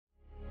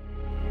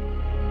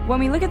When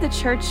we look at the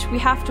church, we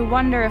have to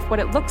wonder if what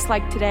it looks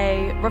like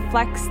today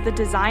reflects the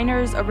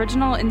designer's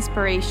original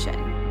inspiration.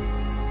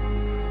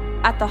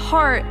 At the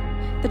heart,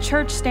 the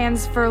church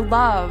stands for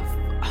love,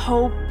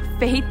 hope,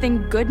 faith,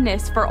 and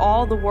goodness for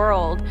all the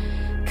world.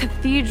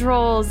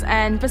 Cathedrals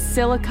and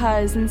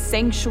basilicas and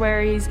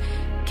sanctuaries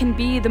can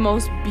be the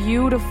most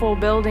beautiful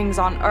buildings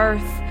on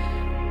earth.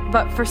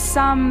 But for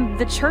some,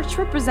 the church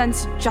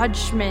represents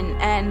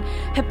judgment and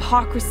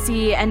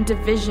hypocrisy and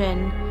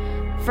division.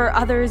 For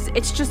others,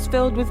 it's just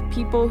filled with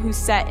people who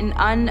set an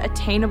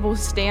unattainable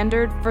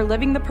standard for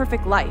living the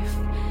perfect life,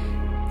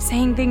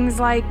 saying things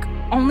like,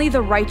 only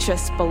the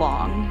righteous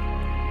belong.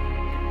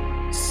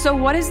 So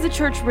what is the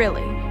church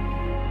really?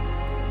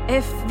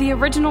 If the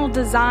original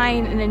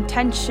design and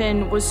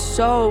intention was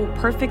so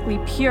perfectly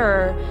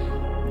pure,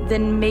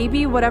 then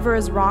maybe whatever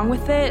is wrong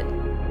with it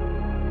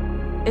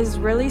is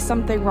really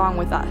something wrong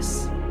with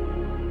us.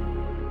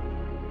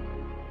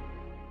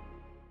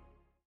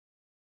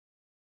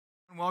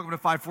 Welcome to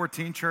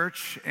 514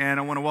 Church, and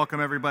I want to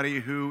welcome everybody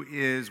who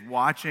is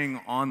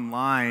watching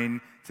online.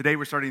 Today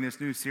we're starting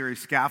this new series,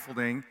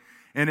 Scaffolding,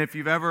 and if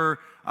you've ever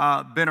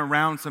been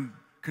around some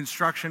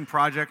construction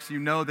projects, you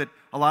know that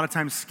a lot of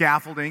times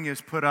scaffolding is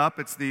put up.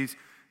 It's these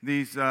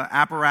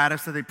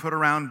apparatus that they put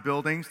around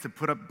buildings to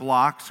put up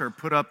blocks or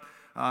put up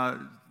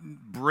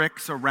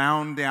bricks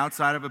around the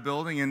outside of a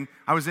building. And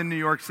I was in New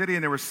York City,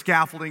 and there was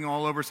scaffolding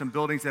all over some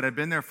buildings that had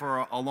been there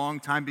for a long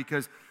time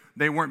because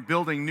they weren't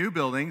building new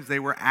buildings. They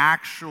were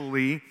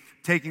actually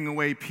taking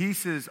away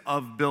pieces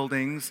of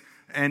buildings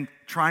and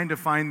trying to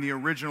find the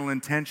original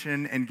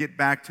intention and get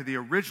back to the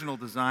original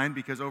design,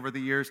 because over the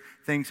years,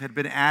 things had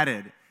been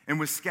added. And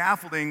with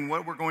scaffolding,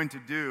 what we're going to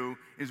do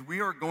is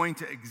we are going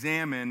to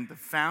examine the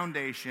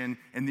foundation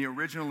and the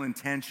original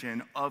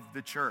intention of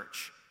the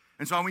church.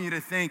 And so I want you to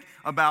think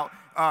about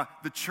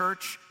the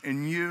church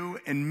and you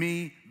and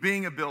me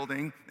being a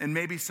building, and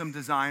maybe some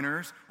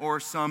designers or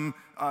some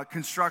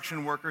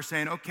construction workers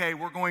saying, okay,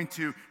 we're going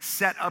to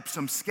set up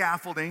some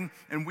scaffolding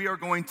and we are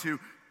going to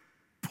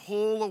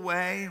pull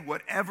away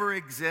whatever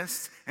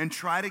exists and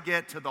try to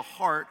get to the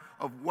heart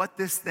of what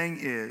this thing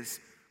is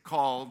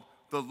called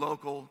the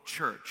local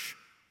church.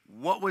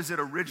 What was it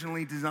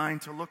originally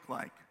designed to look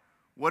like?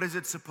 What is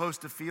it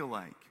supposed to feel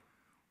like?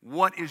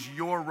 What is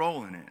your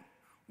role in it?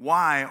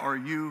 Why are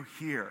you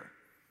here?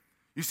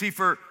 You see,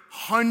 for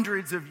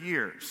hundreds of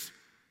years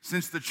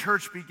since the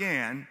church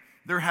began,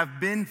 there have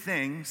been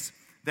things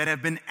that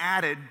have been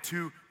added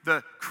to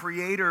the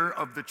creator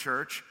of the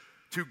church,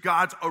 to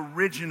God's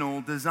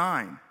original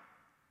design.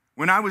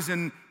 When I was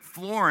in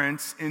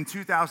Florence in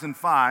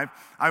 2005,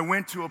 I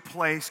went to a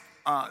place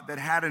that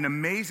had an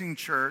amazing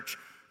church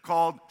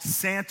called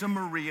Santa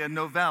Maria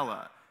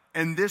Novella.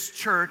 And this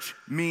church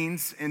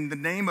means, and the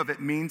name of it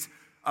means,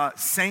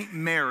 Saint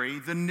Mary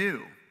the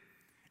New.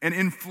 And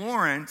in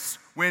Florence,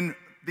 when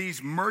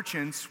these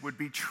merchants would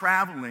be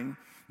traveling,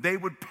 they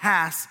would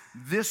pass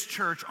this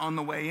church on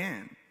the way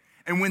in.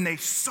 And when they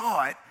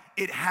saw it,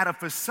 it had a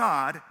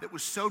facade that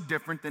was so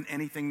different than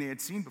anything they had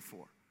seen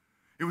before.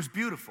 It was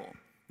beautiful.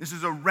 This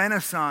is a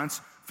Renaissance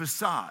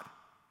facade.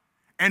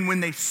 And when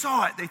they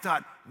saw it, they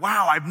thought,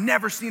 wow, I've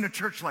never seen a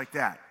church like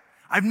that.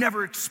 I've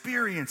never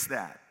experienced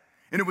that.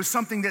 And it was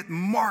something that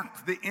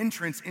marked the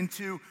entrance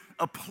into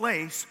a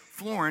place,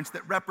 Florence,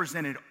 that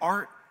represented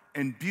art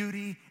and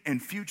beauty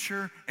and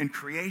future and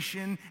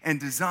creation and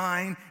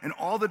design and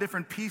all the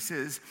different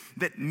pieces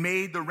that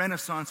made the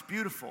Renaissance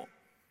beautiful.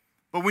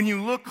 But when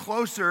you look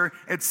closer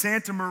at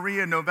Santa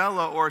Maria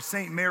Novella or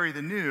Saint Mary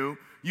the New,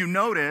 you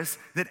notice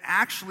that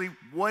actually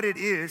what it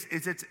is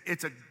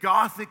it's a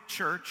Gothic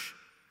church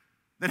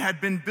that had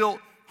been built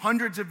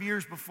hundreds of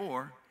years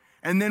before.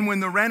 And then when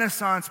the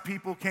Renaissance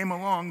people came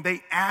along,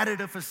 they added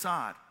a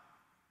facade.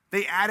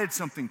 They added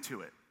something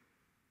to it.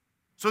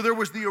 So there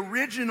was the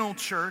original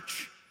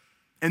church,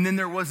 and then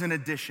there was an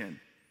addition.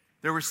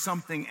 There was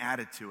something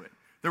added to it.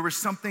 There was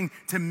something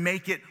to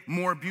make it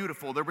more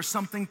beautiful. There was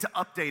something to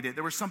update it.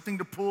 There was something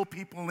to pull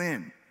people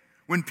in.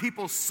 When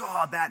people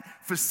saw that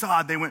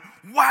facade, they went,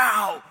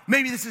 wow,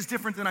 maybe this is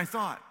different than I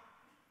thought.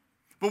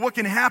 But what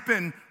can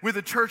happen with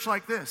a church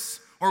like this,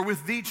 or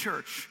with the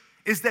church,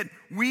 is that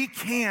we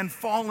can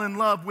fall in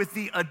love with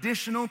the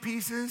additional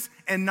pieces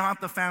and not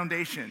the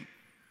foundation.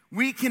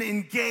 We can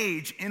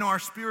engage in our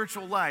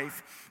spiritual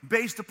life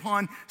based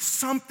upon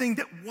something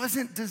that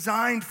wasn't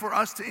designed for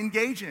us to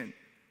engage in.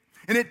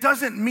 And it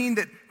doesn't mean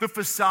that the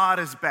facade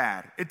is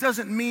bad. It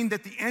doesn't mean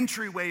that the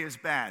entryway is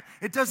bad.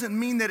 It doesn't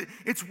mean that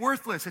it's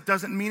worthless. It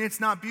doesn't mean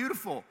it's not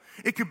beautiful.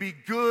 It could be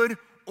good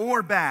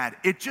or bad.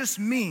 It just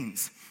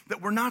means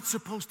that we're not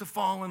supposed to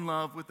fall in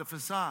love with the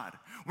facade.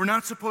 We're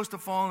not supposed to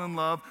fall in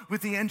love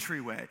with the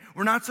entryway.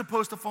 We're not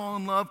supposed to fall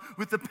in love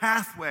with the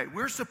pathway.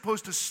 We're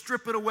supposed to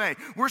strip it away.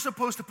 We're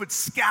supposed to put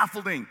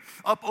scaffolding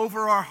up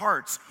over our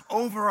hearts,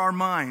 over our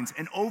minds,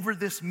 and over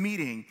this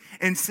meeting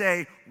and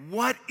say,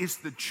 what is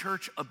the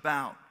church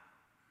about?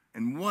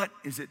 And what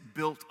is it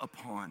built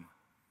upon?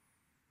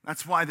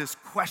 That's why this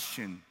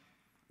question,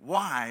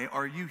 why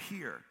are you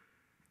here,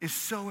 is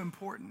so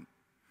important.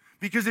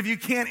 Because if you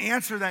can't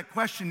answer that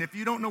question, if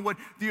you don't know what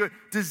the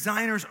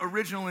designer's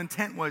original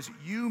intent was,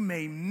 you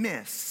may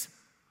miss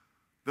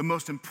the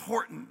most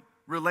important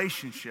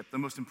relationship, the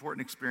most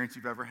important experience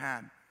you've ever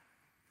had.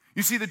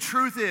 You see, the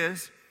truth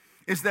is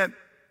that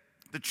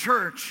the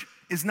church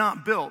is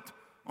not built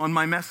on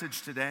my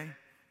message today.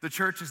 The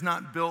church is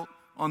not built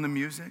on the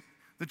music.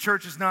 The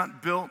church is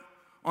not built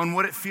on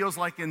what it feels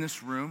like in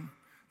this room.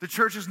 The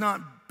church is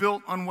not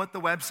built on what the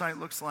website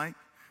looks like.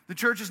 The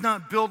church is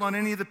not built on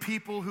any of the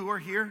people who are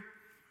here,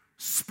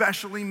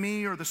 especially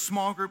me or the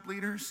small group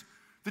leaders.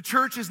 The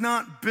church is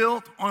not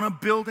built on a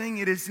building.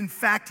 It is, in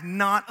fact,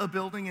 not a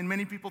building, and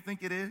many people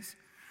think it is.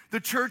 The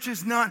church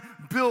is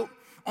not built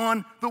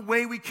on the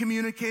way we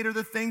communicate or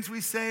the things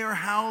we say or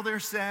how they're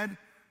said.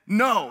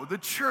 No, the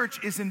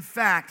church is, in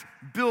fact,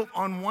 built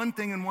on one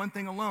thing and one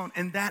thing alone,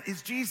 and that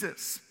is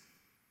Jesus.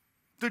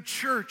 The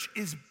church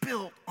is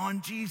built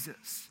on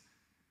Jesus.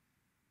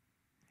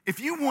 If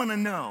you want to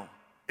know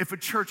if a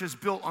church is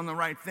built on the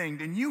right thing,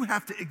 then you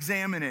have to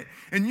examine it,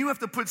 and you have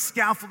to put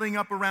scaffolding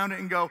up around it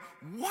and go,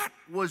 what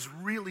was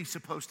really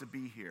supposed to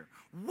be here?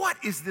 What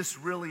is this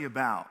really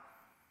about?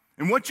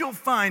 And what you'll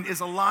find is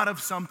a lot of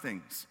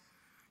somethings.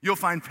 You'll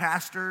find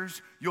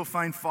pastors, you'll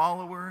find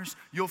followers,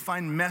 you'll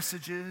find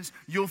messages,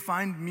 you'll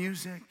find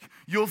music,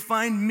 you'll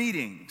find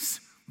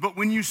meetings. But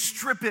when you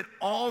strip it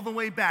all the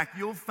way back,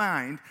 you'll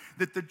find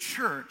that the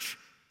church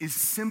is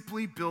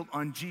simply built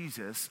on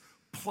Jesus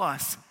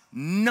plus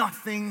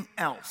nothing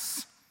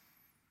else.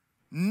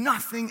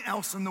 Nothing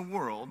else in the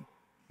world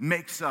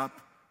makes up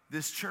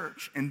this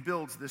church and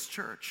builds this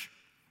church.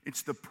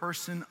 It's the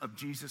person of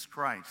Jesus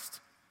Christ.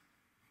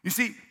 You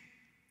see,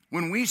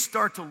 when we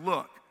start to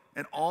look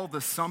at all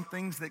the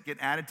somethings that get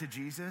added to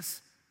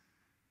Jesus,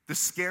 the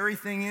scary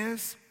thing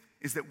is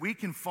that we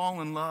can fall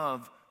in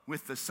love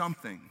with the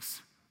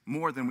somethings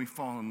more than we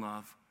fall in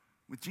love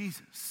with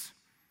Jesus.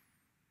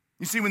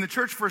 You see, when the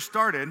church first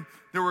started,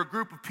 there were a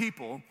group of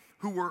people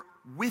who were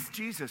with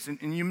Jesus.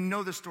 And you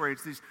know the story.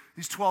 It's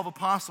these 12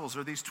 apostles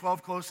or these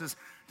 12 closest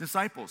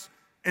disciples.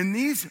 And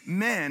these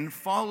men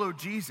followed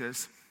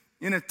Jesus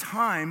in a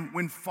time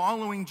when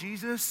following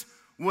Jesus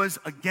was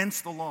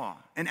against the law.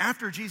 And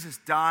after Jesus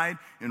died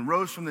and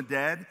rose from the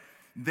dead,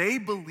 they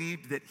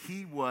believed that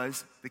he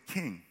was the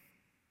king.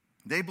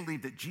 They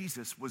believed that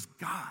Jesus was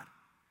God.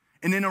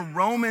 And in a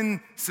Roman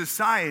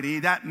society,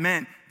 that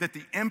meant that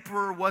the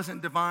emperor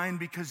wasn't divine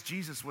because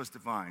Jesus was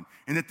divine,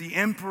 and that the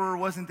emperor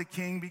wasn't the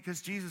king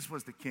because Jesus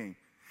was the king.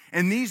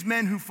 And these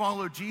men who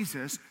followed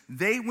Jesus,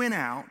 they went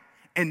out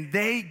and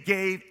they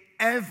gave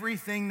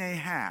everything they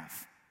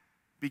have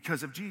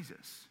because of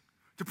Jesus.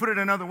 To put it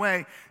another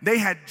way, they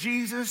had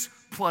Jesus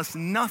plus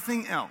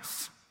nothing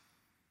else,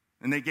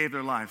 and they gave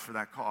their lives for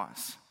that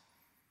cause.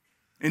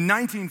 In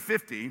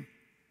 1950,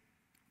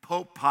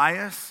 Pope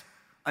Pius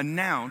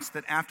announced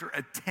that after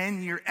a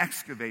 10-year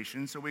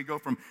excavation, so we go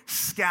from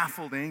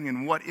scaffolding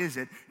and what is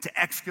it, to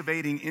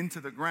excavating into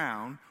the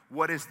ground,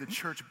 what is the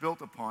church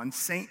built upon?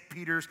 St.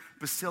 Peter's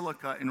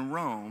Basilica in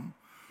Rome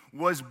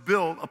was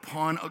built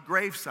upon a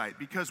gravesite,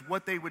 because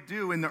what they would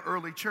do in the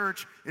early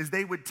church is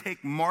they would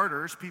take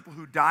martyrs, people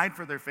who died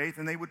for their faith,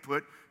 and they would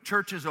put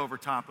churches over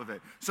top of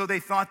it. So they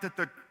thought that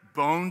the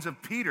bones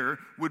of Peter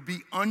would be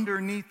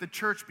underneath the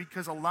church,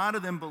 because a lot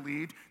of them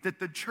believed that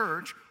the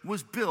church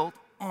was built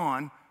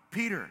on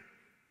Peter.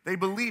 They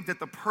believed that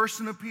the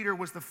person of Peter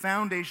was the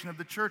foundation of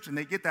the church, and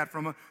they get that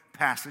from a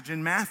passage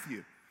in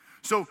Matthew.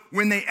 So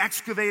when they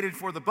excavated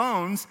for the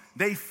bones,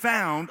 they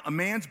found a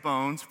man's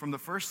bones from the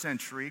first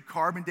century,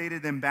 carbon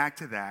dated them back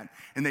to that,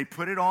 and they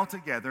put it all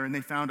together, and they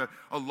found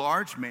a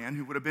large man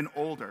who would have been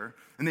older,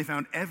 and they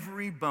found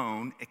every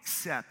bone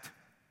except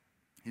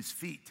his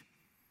feet.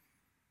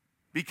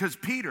 Because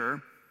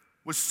Peter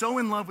was so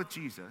in love with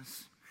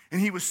Jesus,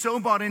 and he was so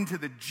bought into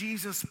the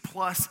Jesus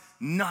plus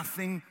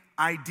nothing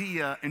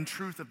idea and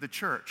truth of the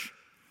church,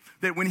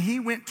 that when he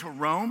went to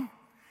Rome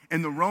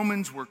and the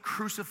Romans were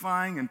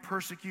crucifying and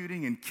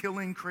persecuting and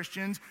killing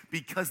Christians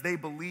because they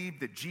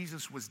believed that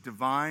Jesus was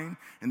divine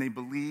and they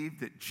believed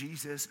that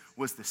Jesus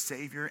was the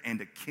Savior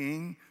and a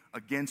king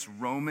against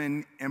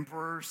Roman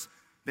emperors,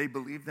 they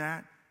believed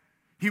that.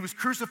 He was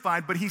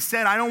crucified, but he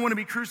said, I don't want to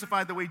be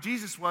crucified the way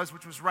Jesus was,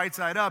 which was right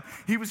side up.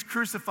 He was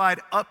crucified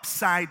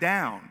upside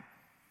down.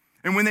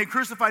 And when they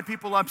crucified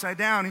people upside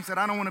down, he said,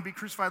 I don't want to be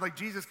crucified like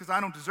Jesus because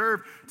I don't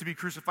deserve to be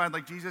crucified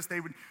like Jesus.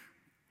 They would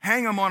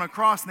hang him on a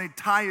cross, and they'd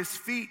tie his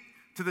feet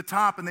to the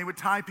top, and they would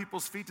tie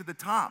people's feet to the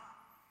top.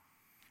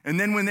 And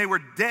then when they were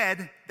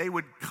dead, they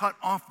would cut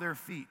off their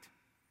feet.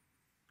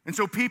 And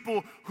so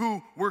people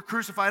who were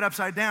crucified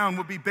upside down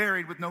would be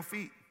buried with no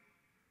feet.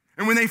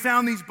 And when they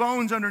found these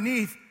bones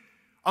underneath,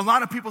 a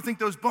lot of people think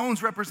those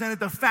bones represented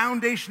the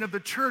foundation of the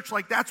church,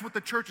 like that's what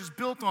the church is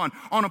built on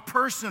a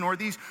person or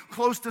these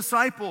close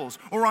disciples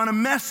or on a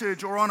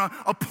message or on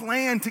a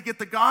plan to get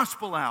the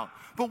gospel out.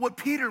 But what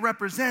Peter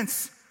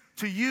represents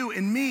to you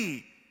and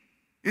me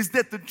is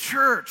that the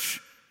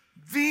church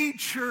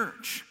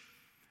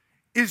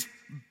is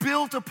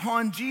built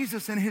upon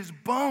Jesus, and his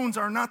bones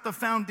are not the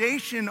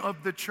foundation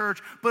of the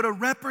church, but a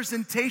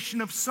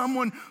representation of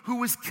someone who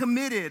was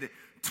committed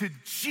to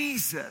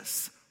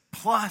Jesus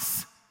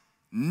plus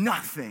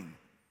nothing.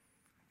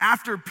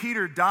 After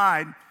Peter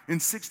died in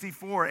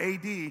 64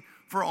 AD,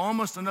 for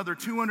almost another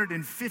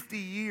 250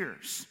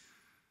 years,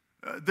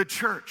 the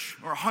church,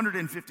 or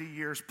 150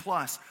 years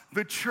plus,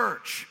 the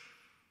church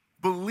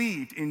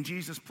believed in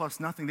Jesus plus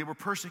nothing. They were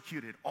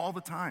persecuted all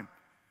the time.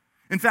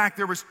 In fact,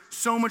 there was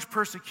so much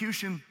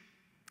persecution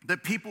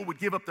that people would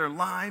give up their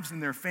lives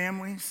and their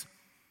families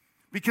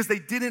because they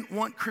didn't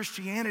want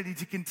Christianity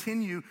to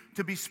continue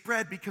to be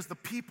spread, because the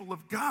people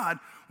of God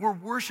were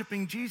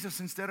worshiping Jesus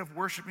instead of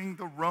worshiping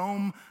the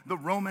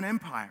Roman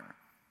Empire.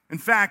 In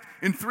fact,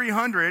 in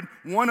 300,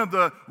 one of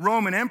the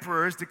Roman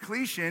emperors,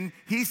 Diocletian,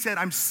 he said,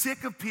 I'm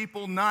sick of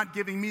people not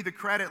giving me the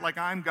credit like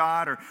I'm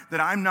God or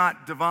that I'm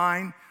not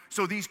divine,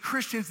 so these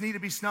Christians need to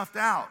be snuffed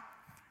out.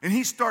 And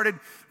he started,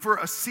 for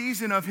a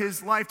season of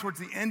his life, towards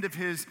the end of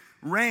his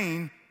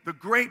reign, the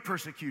Great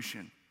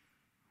Persecution,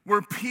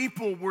 where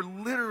people were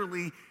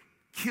literally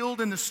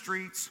killed in the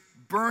streets,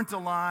 burnt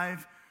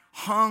alive,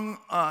 hung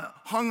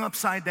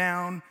upside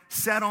down,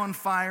 set on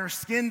fire,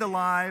 skinned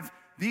alive.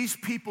 These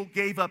people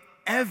gave up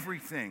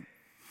everything.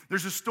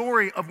 There's a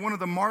story of one of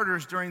the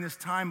martyrs during this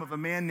time of a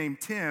man named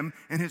Tim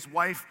and his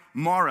wife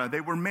Mara. They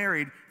were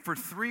married for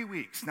 3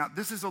 weeks. Now,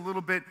 this is a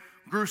little bit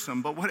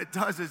gruesome, but what it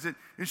does is it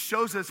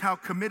shows us how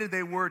committed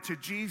they were to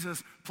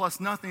Jesus plus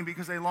nothing,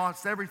 because they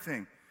lost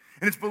everything.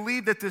 And it's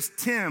believed that this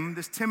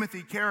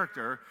Timothy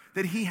character,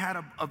 that he had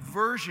a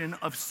version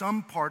of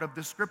some part of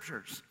the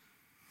scriptures.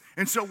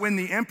 And so when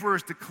the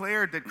emperors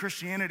declared that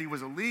Christianity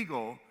was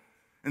illegal,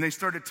 and they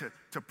started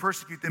to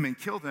persecute them and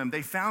kill them,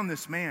 they found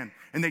this man,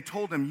 and they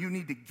told him, you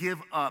need to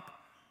give up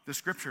the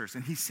scriptures.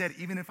 And he said,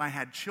 even if I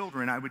had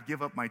children, I would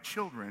give up my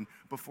children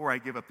before I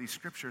give up these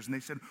scriptures. And they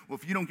said, well,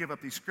 if you don't give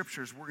up these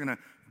scriptures, we're going to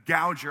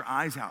gouge your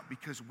eyes out,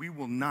 because we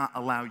will not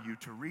allow you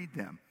to read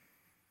them.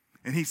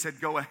 And he said,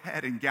 go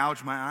ahead and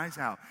gouge my eyes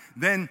out.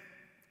 Then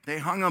they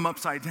hung him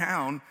upside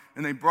down,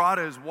 and they brought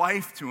his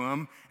wife to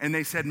him, and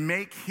they said,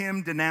 make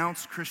him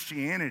denounce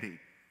Christianity.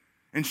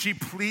 And she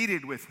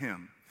pleaded with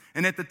him.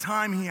 And at the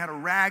time, he had a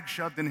rag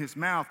shoved in his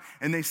mouth,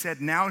 and they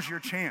said, now's your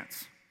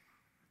chance.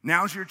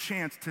 Now's your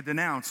chance to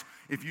denounce.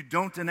 If you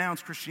don't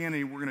denounce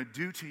Christianity, we're going to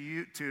do to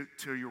you,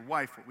 to your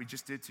wife, what we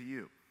just did to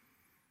you.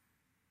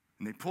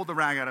 And they pulled the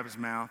rag out of his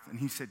mouth, and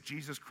he said,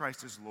 Jesus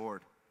Christ is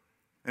Lord.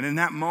 And in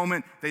that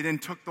moment, they then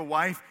took the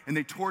wife, and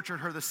they tortured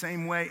her the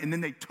same way, and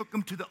then they took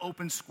them to the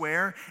open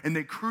square, and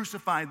they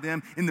crucified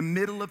them in the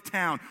middle of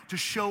town to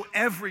show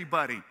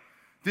everybody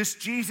this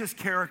Jesus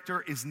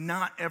character is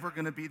not ever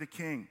going to be the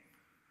king.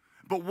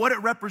 But what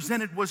it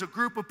represented was a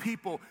group of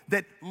people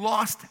that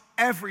lost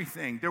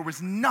everything. There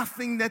was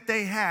nothing that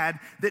they had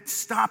that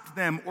stopped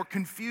them or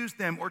confused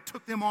them or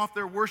took them off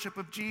their worship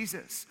of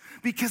Jesus,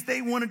 because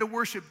they wanted to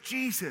worship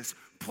Jesus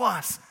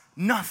plus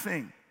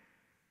nothing.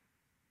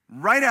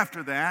 Right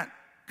after that,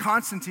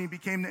 Constantine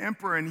became the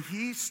emperor, and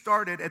he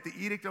started at the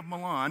Edict of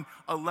Milan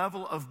a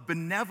level of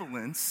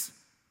benevolence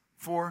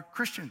for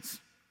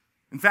Christians.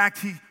 In fact,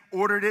 he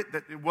ordered it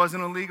that it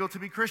wasn't illegal to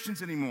be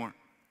Christians anymore.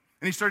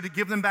 And he started to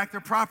give them back their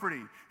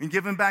property, and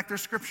give them back their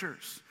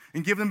scriptures,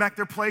 and give them back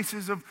their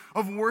places of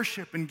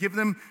worship, and give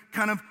them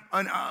kind of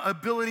an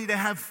ability to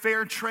have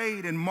fair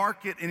trade and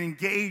market and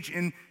engage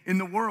in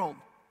the world.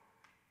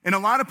 And a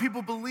lot of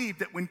people believe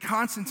that when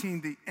Constantine,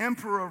 the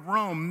emperor of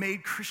Rome,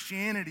 made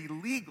Christianity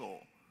legal,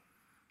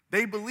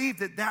 they believed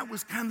that that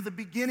was kind of the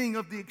beginning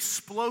of the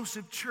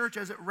explosive church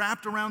as it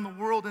wrapped around the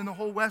world, and the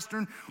whole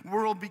Western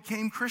world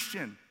became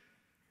Christian.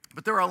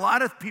 But there are a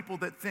lot of people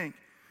that think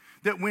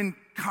that when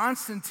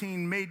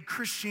Constantine made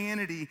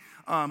Christianity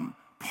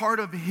part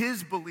of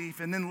his belief,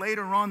 and then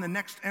later on the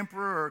next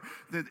emperor, or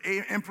the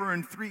emperor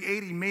in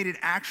 380, made it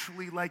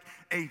actually like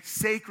a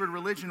sacred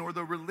religion, or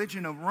the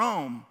religion of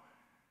Rome,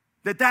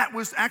 that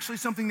was actually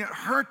something that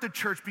hurt the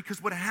church.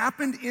 Because what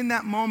happened in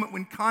that moment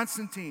when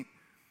Constantine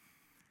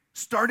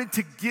started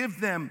to give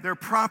them their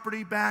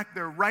property back,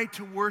 their right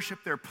to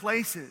worship, their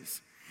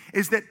places,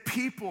 is that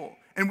people,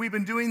 and we've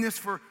been doing this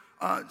for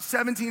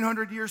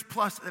 1,700 years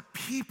plus, that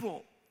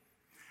people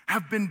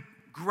have been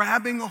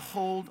grabbing a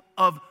hold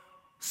of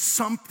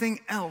something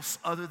else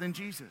other than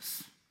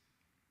Jesus.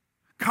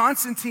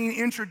 Constantine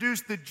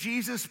introduced the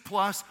Jesus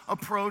plus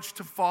approach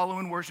to follow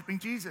and worshiping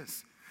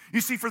Jesus.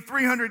 You see, for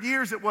 300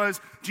 years it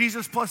was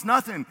Jesus plus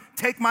nothing.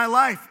 Take my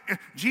life.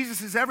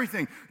 Jesus is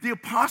everything. The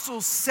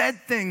apostles said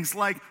things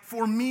like,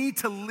 for me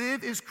to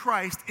live is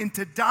Christ, and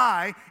to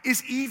die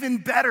is even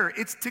better.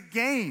 It's to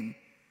gain.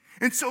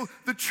 And so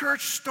the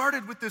church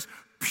started with this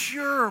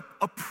pure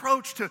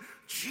approach to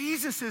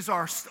Jesus is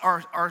our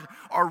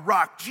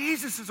rock.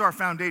 Jesus is our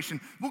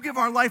foundation. We'll give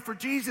our life for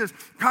Jesus.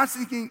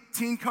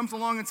 Constantine comes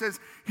along and says,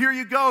 here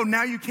you go.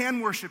 Now you can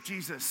worship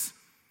Jesus.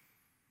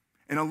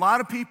 And a lot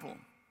of people,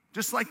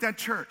 just like that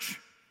church,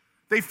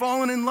 they've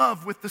fallen in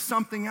love with the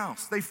something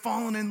else. They've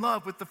fallen in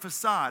love with the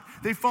facade.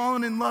 They've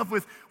fallen in love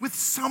with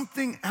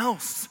something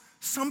else,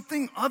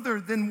 something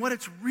other than what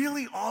it's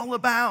really all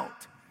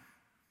about.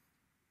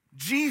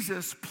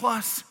 Jesus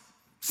plus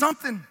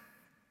something.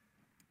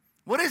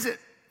 What is it?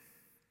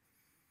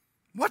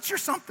 What's your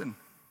something?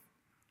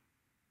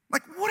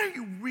 Like, what are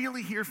you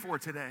really here for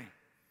today?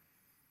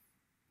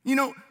 You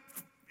know,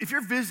 if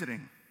you're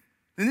visiting,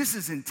 then this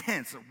is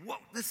intense. Whoa,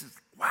 this is,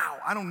 wow,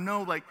 I don't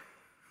know.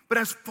 But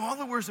as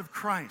followers of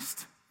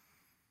Christ,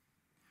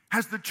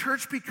 has the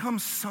church become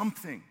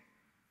something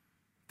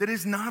that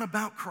is not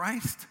about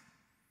Christ?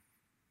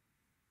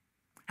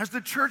 Has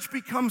the church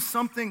become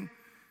something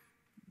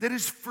that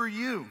is for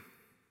you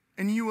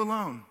and you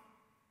alone?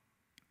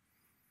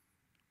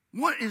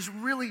 What is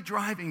really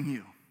driving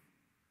you?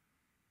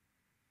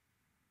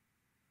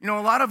 You know,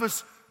 a lot of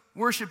us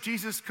worship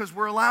Jesus because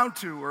we're allowed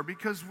to, or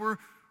because we're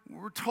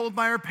told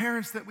by our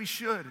parents that we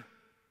should.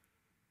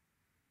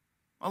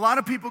 A lot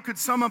of people could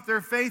sum up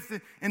their faith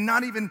and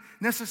not even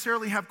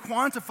necessarily have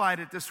quantified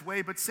it this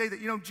way, but say that,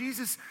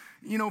 Jesus,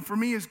 for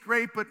me is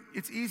great, but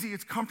it's easy,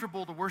 it's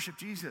comfortable to worship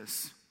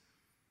Jesus.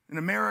 In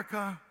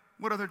America,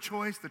 what other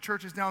choice? The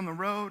church is down the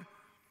road.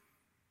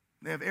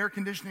 They have air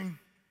conditioning.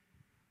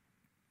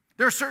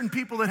 There are certain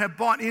people that have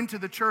bought into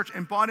the church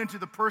and bought into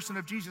the person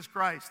of Jesus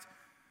Christ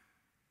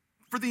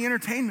for the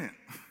entertainment.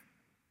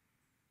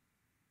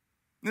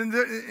 And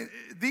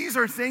these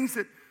are things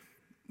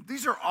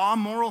these are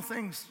amoral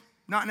things,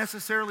 not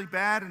necessarily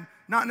bad and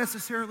not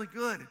necessarily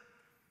good.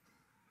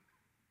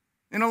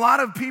 And a lot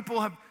of people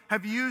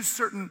have used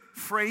certain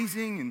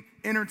phrasing and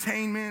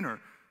entertainment or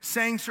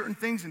saying certain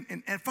things.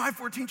 And at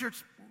 514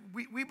 Church,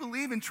 we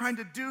believe in trying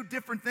to do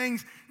different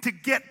things to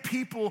get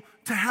people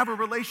to have a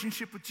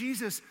relationship with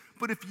Jesus.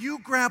 But if you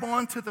grab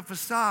onto the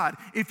facade,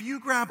 if you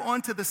grab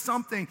onto the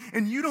something,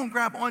 and you don't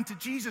grab onto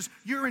Jesus,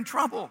 you're in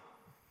trouble.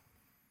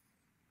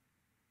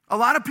 A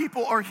lot of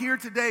people are here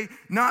today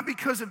not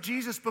because of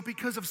Jesus, but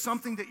because of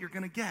something that you're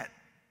going to get.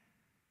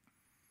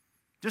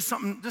 Just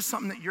something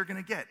that you're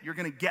going to get. You're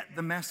going to get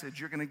the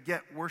message. You're going to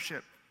get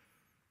worship.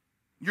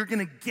 You're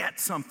going to get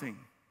something.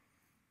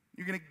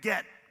 You're going to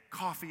get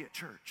coffee at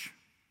church.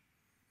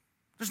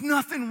 There's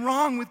nothing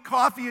wrong with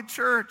coffee at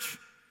church,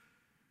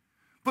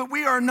 but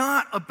we are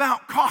not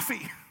about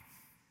coffee.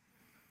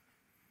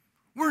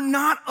 We're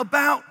not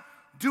about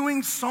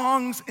doing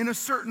songs in a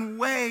certain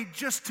way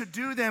just to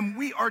do them.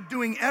 We are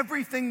doing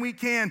everything we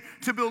can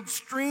to build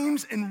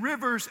streams and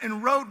rivers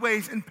and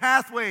roadways and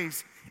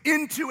pathways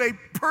into a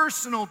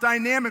personal,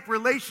 dynamic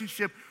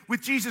relationship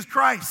with Jesus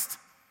Christ.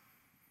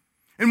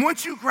 And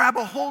once you grab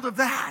a hold of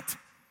that,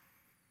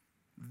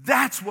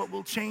 that's what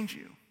will change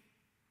you.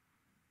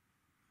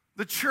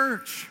 The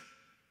church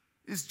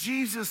is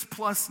Jesus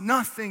plus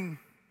nothing.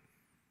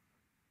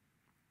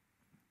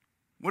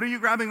 What are you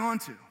grabbing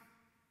onto?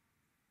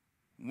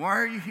 Why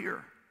are you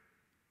here?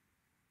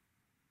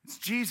 It's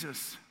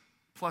Jesus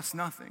plus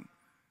nothing.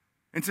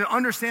 And to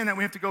understand that,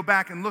 we have to go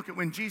back and look at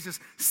when Jesus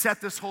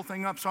set this whole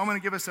thing up. So I'm going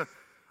to give us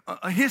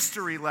a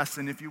history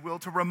lesson, if you will,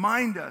 to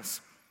remind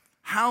us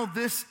how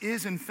this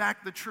is in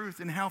fact the truth,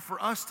 and how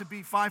for us to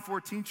be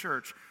 514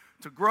 Church,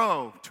 to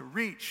grow, to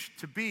reach,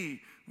 to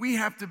be, we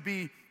have to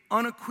be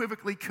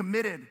unequivocally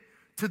committed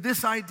to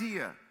this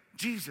idea,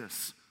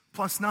 Jesus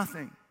plus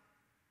nothing.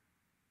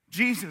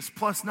 Jesus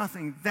plus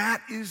nothing.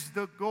 That is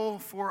the goal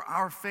for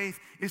our faith,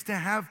 is to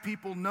have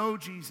people know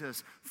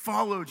Jesus,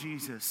 follow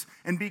Jesus,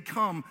 and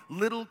become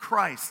little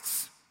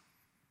Christs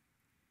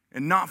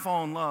and not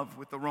fall in love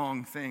with the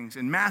wrong things.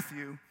 In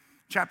Matthew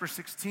chapter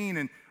 16,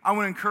 and I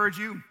want to encourage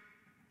you,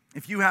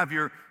 if you have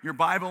your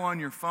Bible on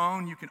your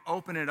phone, you can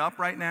open it up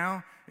right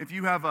now. If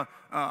you have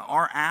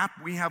our app,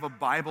 we have a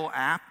Bible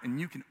app,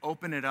 and you can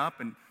open it up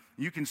and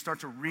you can start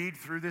to read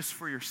through this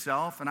for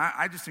yourself. And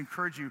I just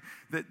encourage you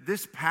that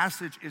this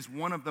passage is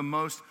one of the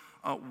most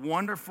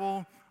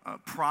wonderful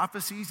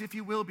prophecies, if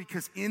you will,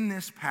 because in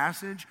this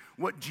passage,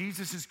 what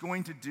Jesus is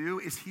going to do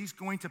is he's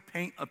going to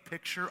paint a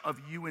picture of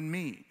you and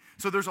me.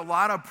 So there's a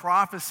lot of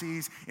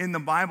prophecies in the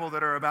Bible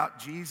that are about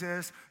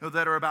Jesus,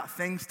 that are about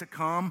things to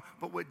come.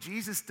 But what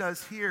Jesus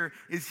does here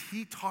is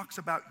he talks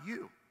about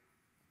you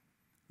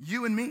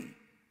and me.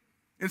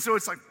 And so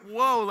it's like,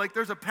 whoa, like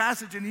there's a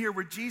passage in here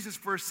where Jesus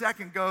for a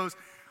second goes,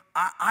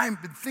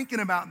 I've been thinking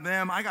about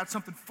them. I got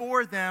something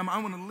for them.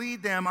 I want to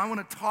lead them. I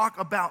want to talk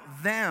about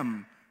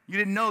them. You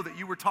didn't know that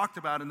you were talked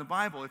about in the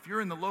Bible. If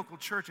you're in the local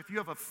church, if you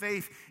have a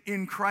faith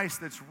in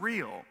Christ that's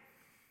real,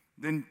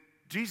 then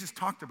Jesus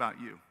talked about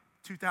you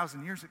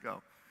 2,000 years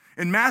ago.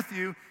 In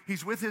Matthew,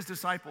 he's with his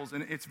disciples,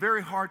 and it's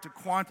very hard to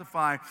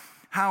quantify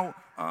how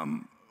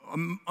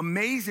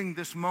amazing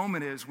this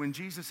moment is when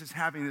Jesus is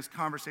having this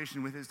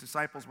conversation with his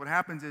disciples. What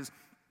happens is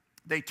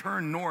they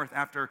turn north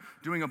after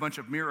doing a bunch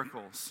of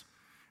miracles,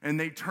 and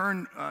they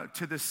turn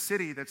to this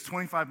city that's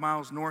 25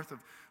 miles north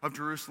of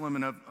Jerusalem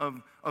and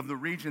of the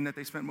region that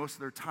they spent most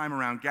of their time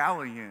around,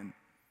 Galilee in.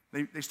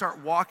 They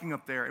start walking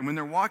up there, and when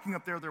they're walking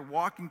up there, they're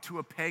walking to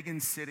a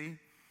pagan city.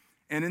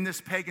 And in this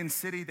pagan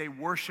city, they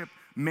worship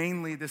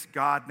mainly this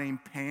god named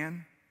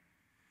Pan.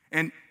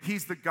 And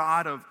he's the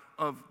god of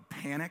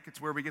panic. It's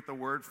where we get the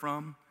word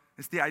from.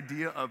 It's the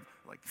idea of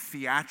like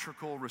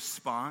theatrical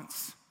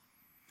response.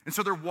 And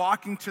so they're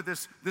walking to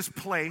this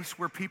place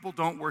where people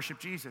don't worship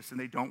Jesus and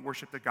they don't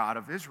worship the God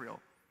of Israel.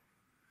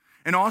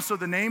 And also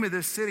the name of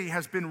this city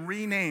has been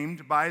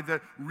renamed by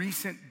the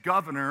recent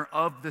governor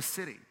of the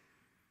city.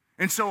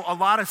 And so a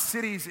lot of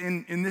cities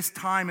in this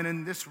time and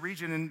in this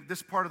region, in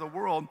this part of the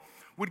world,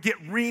 would get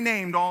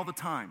renamed all the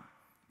time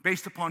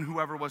based upon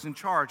whoever was in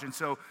charge. And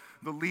so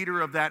the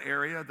leader of that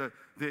area,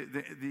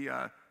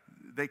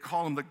 they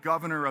call him the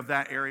governor of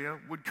that area,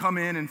 would come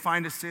in and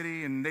find a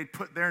city and they'd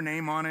put their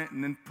name on it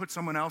and then put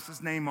someone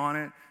else's name on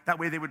it. That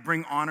way they would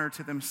bring honor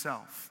to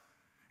themselves.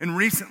 And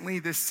recently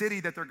this city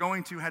that they're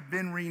going to had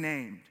been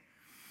renamed.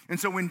 And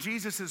so when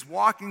Jesus is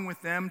walking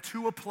with them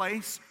to a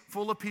place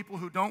full of people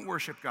who don't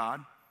worship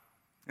God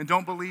and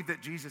don't believe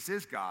that Jesus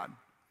is God,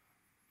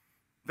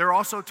 they're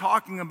also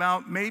talking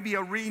about maybe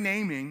a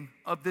renaming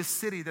of this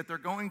city that they're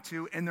going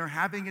to, and they're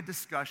having a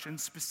discussion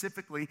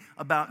specifically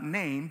about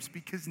names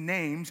because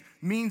names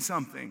mean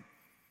something.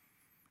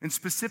 And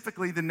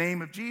specifically, the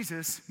name of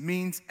Jesus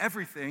means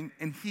everything,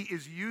 and he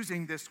is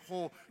using this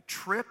whole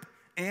trip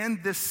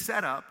and this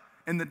setup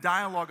and the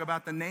dialogue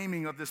about the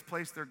naming of this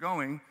place they're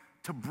going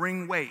to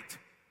bring weight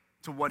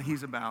to what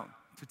he's about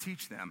to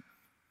teach them.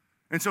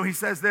 And so he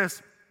says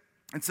this,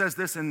 it says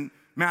this in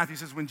Matthew,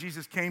 says, when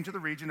Jesus came to the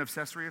region of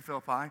Caesarea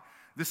Philippi,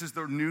 this is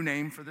the new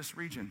name for this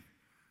region.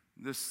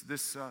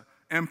 This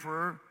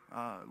emperor,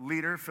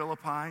 leader,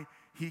 Philippi,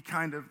 he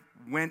kind of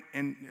went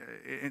and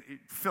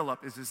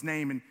Philip is his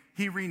name, and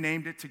he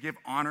renamed it to give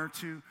honor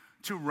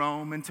to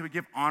Rome and to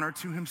give honor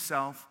to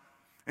himself.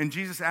 And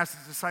Jesus asked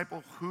his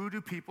disciple, who do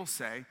people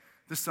say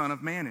the Son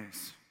of Man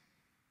is?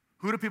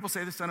 Who do people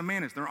say the Son of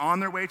Man is? They're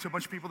on their way to a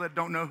bunch of people that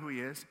don't know who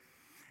he is.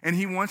 And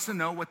he wants to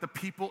know what the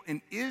people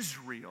in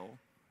Israel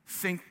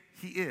think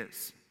he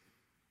is.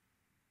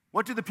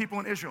 What do the people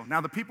in Israel?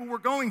 Now, the people we're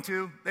going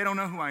to, they don't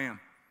know who I am.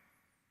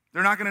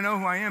 They're not going to know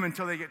who I am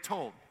until they get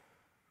told.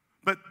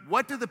 But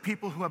what do the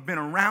people who have been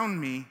around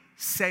me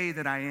say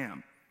that I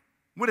am?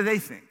 What do they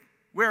think?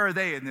 Where are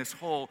they in this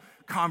whole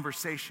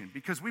conversation?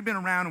 Because we've been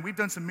around and we've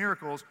done some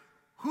miracles.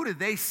 Who do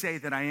they say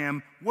that I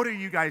am? What are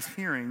you guys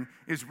hearing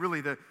is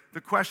really the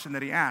question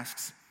that he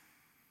asks.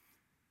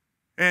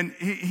 And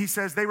he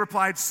says, they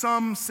replied,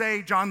 some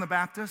say John the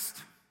Baptist,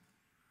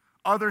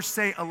 others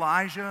say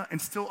Elijah, and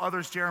still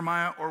others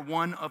Jeremiah or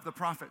one of the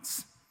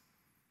prophets.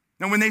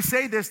 Now when they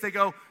say this, they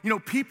go,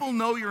 people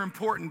know you're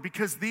important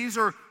because these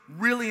are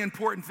really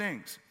important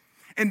things.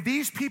 And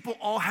these people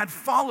all had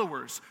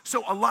followers.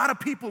 So a lot of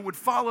people would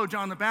follow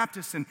John the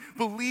Baptist and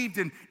believed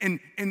in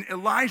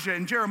Elijah.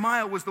 And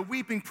Jeremiah was the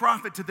weeping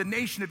prophet to the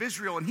nation of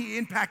Israel. And he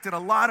impacted a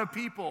lot of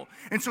people.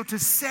 And so to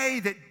say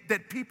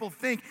that people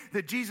think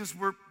that Jesus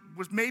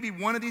was maybe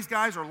one of these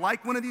guys or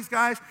like one of these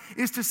guys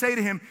is to say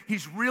to him,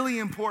 he's really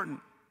important.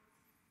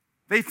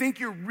 They think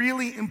you're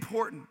really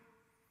important.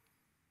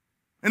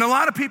 And a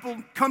lot of people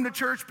come to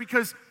church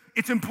because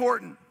it's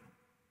important.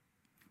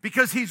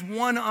 Because he's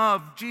one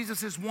of,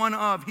 Jesus is one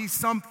of, he's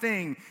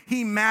something,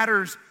 he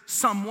matters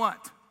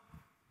somewhat.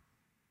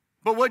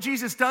 But what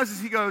Jesus does is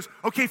he goes,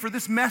 okay, for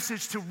this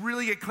message to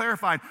really get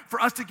clarified,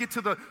 for us to get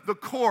to the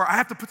core, I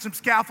have to put some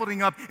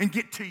scaffolding up and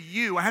get to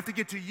you. I have to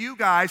get to you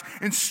guys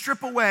and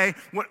strip away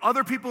what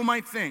other people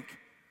might think.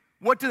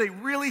 What do they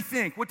really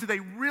think? What do they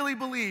really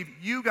believe?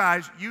 You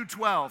guys, you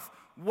 12,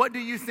 what do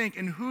you think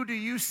and who do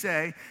you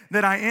say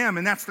that I am?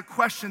 And that's the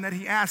question that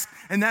he asked,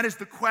 and that is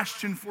the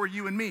question for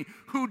you and me.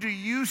 Who do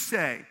you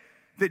say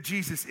that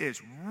Jesus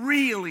is?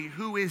 Really,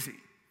 who is he?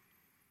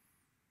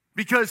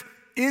 Because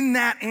in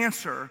that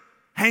answer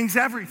hangs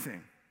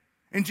everything.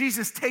 And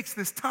Jesus takes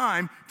this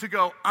time to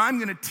go, I'm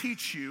going to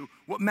teach you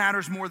what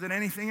matters more than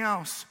anything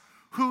else.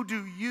 Who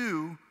do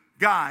you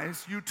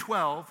guys, you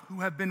 12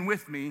 who have been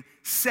with me,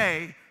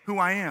 say who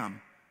I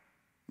am?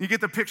 You get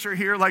the picture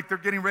here, like they're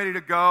getting ready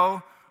to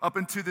go up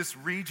into this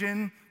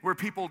region where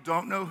people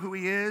don't know who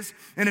he is.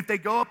 And if they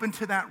go up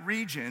into that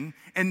region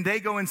and they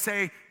go and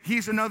say,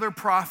 he's another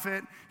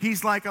prophet,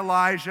 he's like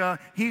Elijah,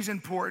 he's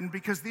important,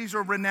 because these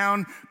are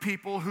renowned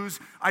people whose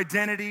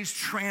identities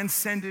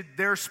transcended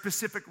their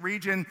specific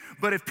region.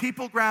 But if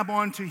people grab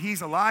on to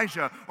he's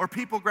Elijah or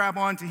people grab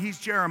on to he's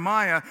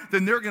Jeremiah,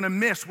 then they're going to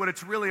miss what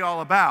it's really all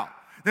about.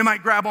 They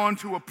might grab on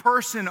to a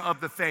person of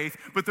the faith,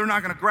 but they're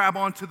not going to grab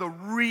on to the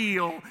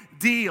real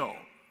deal.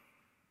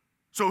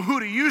 So who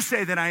do you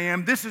say that I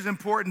am? This is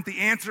important. The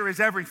answer is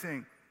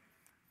everything.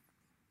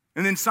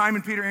 And then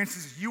Simon Peter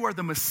answers, you are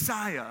the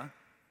Messiah,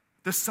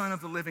 the Son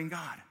of the living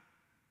God.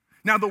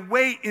 Now the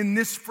weight in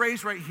this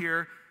phrase right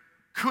here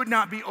could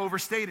not be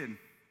overstated.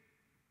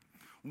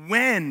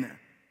 When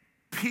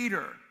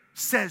Peter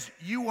says,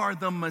 you are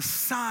the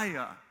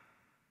Messiah,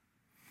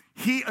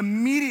 he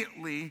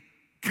immediately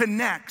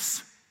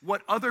connects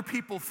what other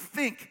people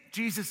think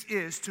Jesus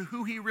is to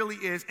who he really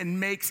is and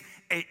makes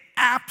an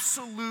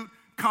absolute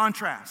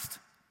contrast.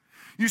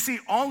 You see,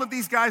 all of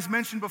these guys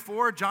mentioned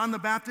before, John the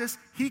Baptist,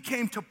 he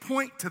came to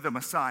point to the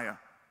Messiah.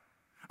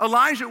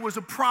 Elijah was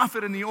a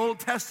prophet in the Old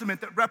Testament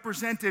that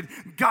represented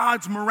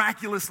God's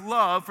miraculous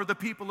love for the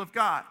people of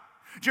God.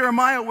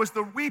 Jeremiah was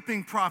the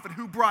weeping prophet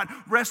who brought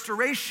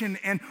restoration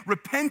and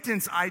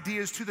repentance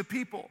ideas to the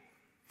people.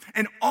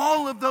 And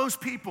all of those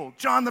people,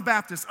 John the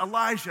Baptist,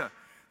 Elijah,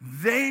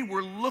 they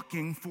were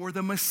looking for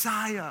the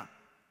Messiah.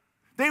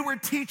 They were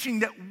teaching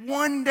that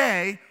one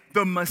day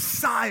the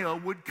Messiah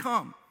would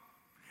come.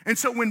 And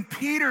so when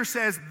Peter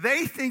says,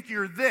 they think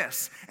you're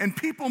this, and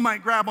people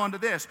might grab onto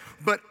this,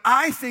 but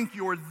I think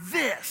you're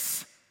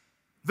this,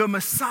 the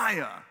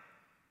Messiah,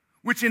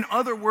 which in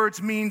other words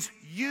means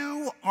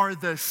you are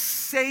the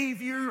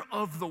Savior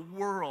of the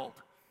world.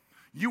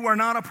 You are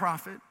not a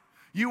prophet.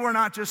 You are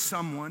not just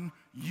someone.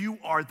 You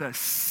are the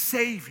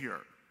Savior.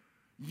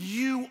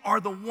 You are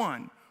the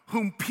one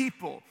whom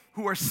people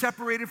who are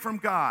separated from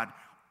God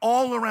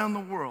all around the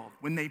world,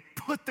 when they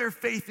put their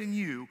faith in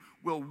you,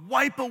 will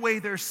wipe away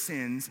their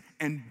sins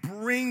and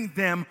bring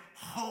them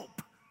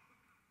hope.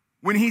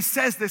 When he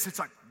says this, it's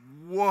like,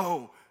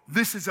 whoa,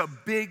 this is a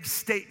big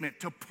statement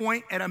to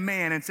point at a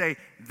man and say,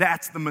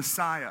 that's the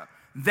Messiah.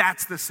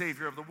 That's the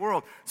Savior of the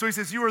world. So he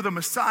says, you are the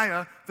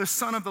Messiah, the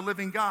Son of the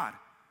living God,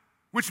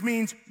 which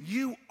means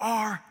you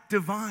are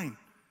divine.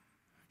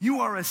 You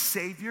are a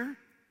Savior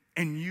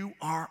and you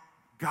are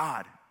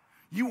God.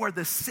 You are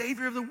the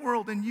Savior of the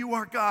world and you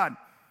are God.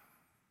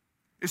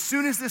 As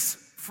soon as this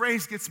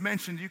phrase gets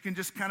mentioned, you can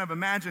just kind of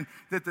imagine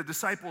that the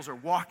disciples are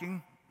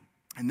walking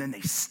and then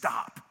they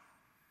stop.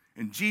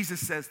 And Jesus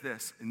says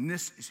this, and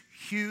this is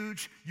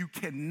huge. You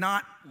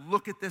cannot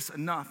look at this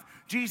enough.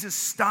 Jesus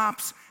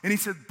stops and he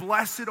said,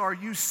 "Blessed are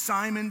you,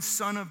 Simon,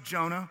 son of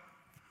Jonah,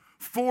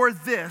 for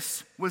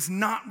this was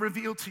not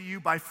revealed to you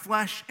by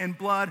flesh and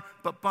blood,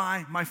 but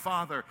by my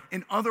Father."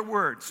 In other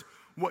words,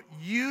 what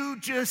you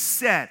just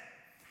said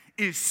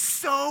is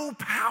so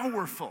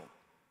powerful.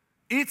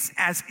 It's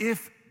as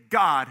if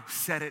God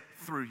said it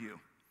through you.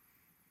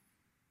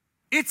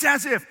 It's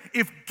as if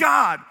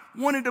God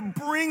wanted to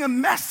bring a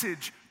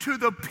message to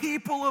the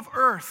people of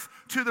earth,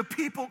 to the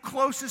people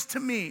closest to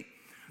me.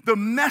 The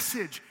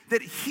message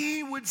that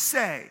he would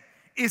say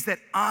is that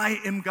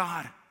I am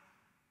God.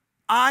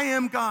 I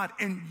am God.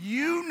 And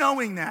you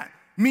knowing that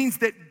means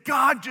that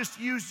God just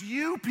used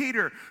you,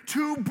 Peter,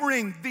 to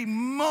bring the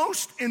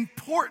most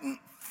important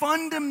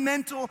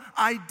fundamental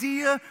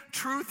idea,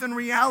 truth, and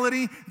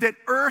reality that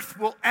earth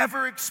will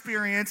ever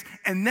experience,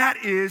 and that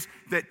is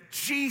that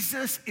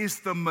Jesus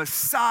is the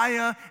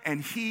Messiah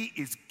and he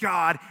is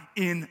God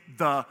in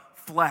the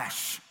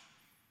flesh.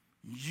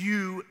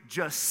 You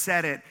just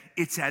said it.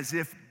 It's as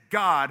if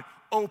God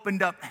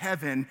opened up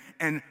heaven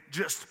and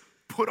just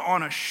put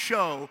on a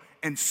show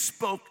and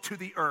spoke to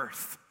the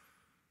earth.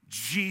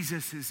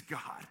 Jesus is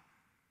God.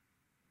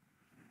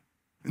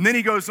 And then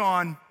he goes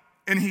on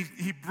and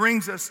he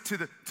brings us to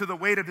the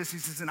weight of this. He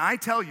says, "And I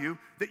tell you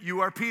that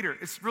you are Peter."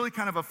 It's really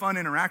kind of a fun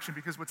interaction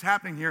because what's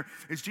happening here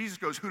is Jesus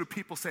goes, "Who do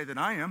people say that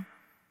I am?"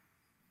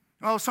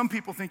 "Oh, some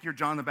people think you're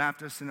John the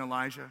Baptist and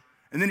Elijah."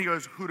 And then he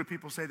goes, "Who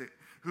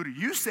do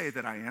you say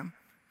that I am?"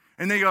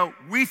 And they go,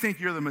 "We think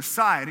you're the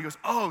Messiah." And he goes,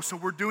 "Oh,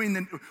 so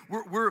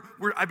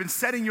I've been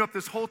setting you up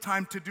this whole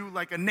time to do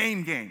like a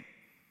name game."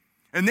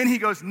 And then he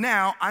goes,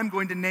 "Now I'm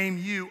going to name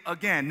you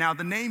again." Now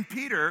the name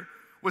Peter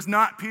was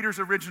not Peter's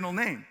original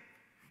name.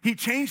 He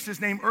changed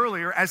his name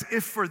earlier as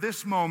if for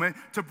this moment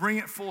to bring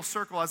it full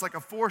circle as like a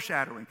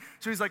foreshadowing.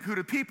 So he's like, "Who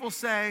do people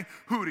say?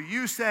 Who do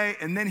you say?"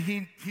 And then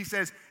he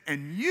says,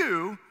 "And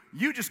you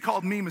just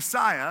called me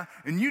Messiah,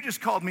 and you just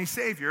called me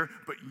Savior,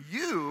 but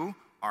you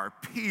are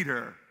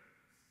Peter."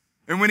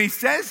 And when he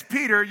says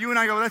Peter, you and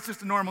I go, "Well, that's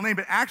just a normal name."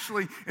 But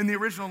actually, in the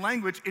original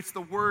language, it's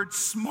the word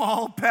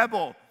small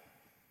pebble.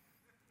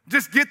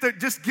 Just get the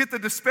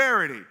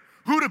disparity.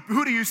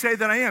 Who do you say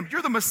that I am?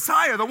 You're the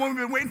Messiah, the one we've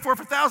been waiting for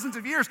thousands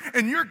of years,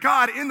 and you're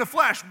God in the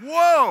flesh.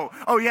 Whoa!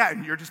 Oh yeah,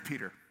 and you're just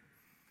Peter.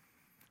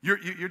 You're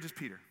just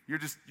Peter. You're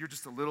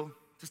just a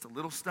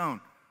little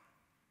stone.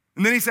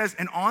 And then he says,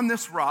 "And on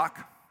this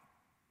rock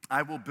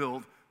I will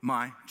build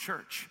my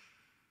church."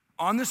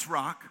 On this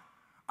rock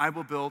I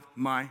will build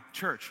my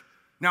church.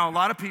 Now, a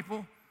lot of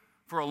people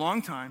for a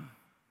long time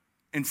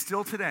and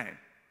still today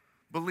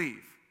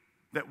believe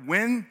that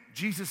when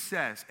Jesus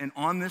says, "And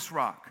on this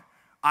rock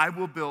I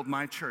will build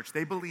my church,"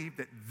 they believe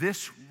that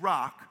this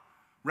rock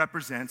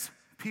represents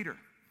Peter.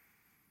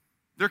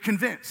 They're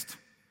convinced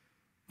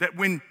that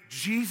when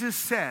Jesus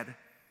said,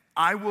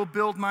 "I will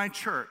build my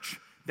church,"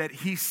 that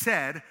he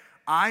said,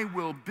 "I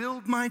will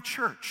build my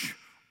church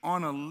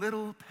on a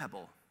little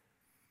pebble."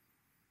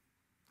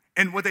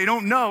 And what they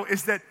don't know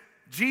is that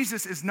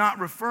Jesus is not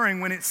referring,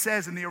 when it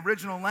says in the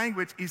original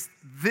language, is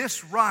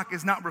this rock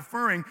is not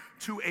referring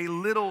to a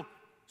little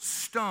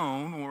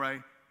stone or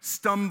a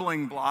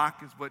stumbling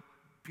block, is what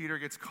Peter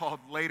gets called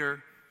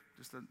later,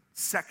 just a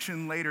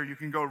section later, you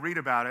can go read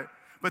about it.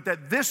 But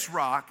that this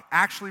rock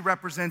actually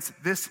represents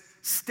this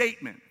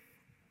statement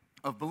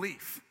of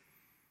belief.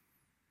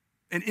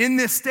 And in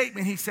this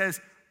statement, he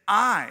says,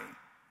 "I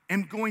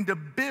am going to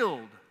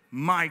build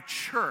my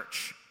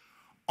church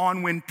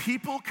on when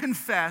people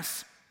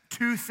confess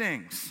two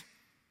things: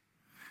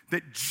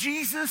 that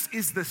Jesus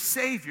is the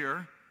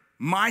Savior,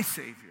 my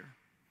Savior,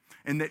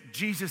 and that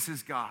Jesus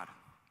is God."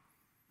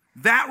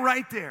 That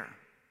right there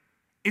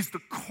is the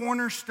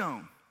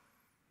cornerstone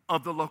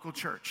of the local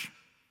church.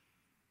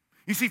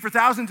 You see, for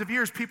thousands of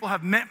years, people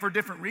have met for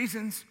different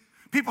reasons.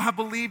 People have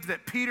believed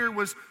that Peter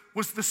was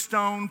the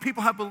stone.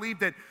 People have believed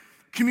that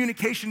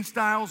communication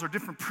styles or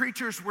different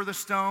preachers were the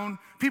stone.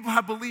 People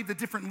have believed that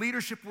different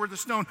leadership were the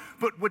stone.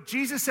 But what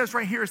Jesus says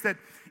right here is that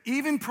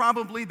even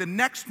probably the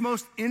next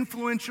most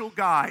influential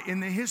guy in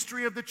the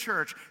history of the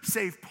church,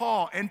 save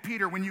Paul and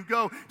Peter, when you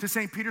go to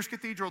St. Peter's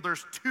Cathedral,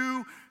 there's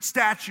two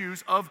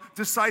statues of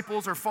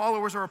disciples or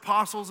followers or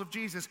apostles of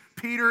Jesus,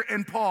 Peter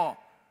and Paul.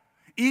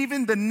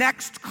 Even the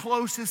next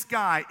closest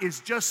guy is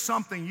just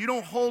something. You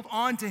don't hold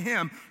on to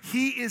him.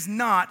 He is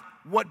not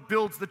what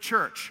builds the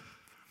church.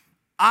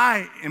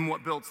 I am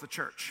what builds the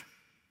church.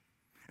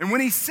 And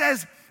when he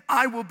says,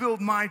 I will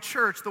build my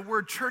church, the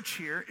word church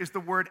here is the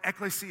word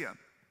ecclesia.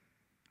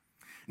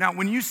 Now,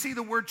 when you see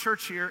the word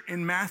church here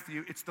in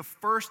Matthew, it's the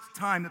first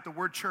time that the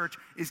word church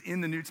is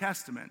in the New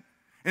Testament.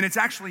 And it's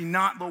actually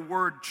not the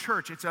word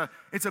church. It's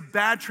a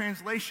bad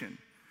translation.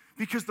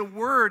 Because the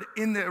word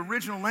in the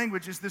original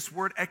language is this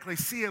word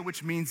ecclesia,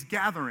 which means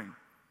gathering.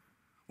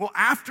 Well,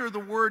 after the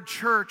word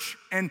church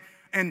and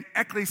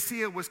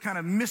ecclesia was kind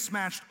of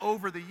mismatched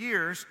over the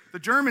years, the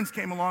Germans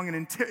came along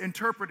and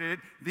interpreted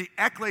the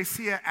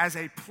ecclesia as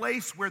a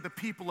place where the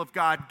people of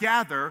God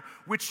gather,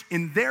 which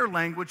in their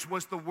language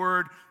was the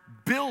word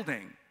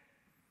building.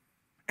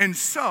 And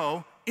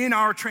so, in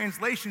our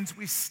translations,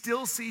 we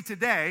still see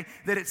today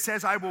that it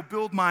says, I will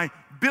build my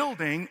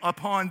building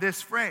upon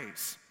this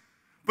phrase.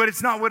 But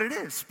it's not what it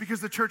is, because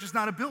the church is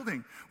not a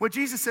building. What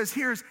Jesus says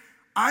here is,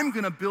 I'm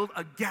going to build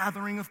a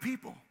gathering of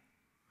people.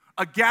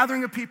 A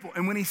gathering of people.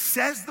 And when he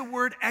says the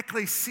word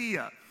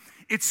ecclesia,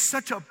 it's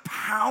such a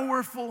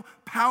powerful,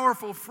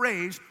 powerful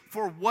phrase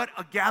for what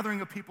a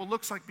gathering of people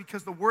looks like,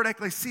 because the word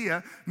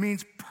ecclesia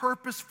means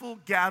purposeful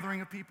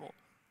gathering of people.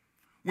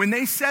 When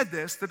they said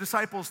this, the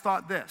disciples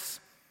thought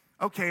this.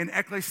 Okay, an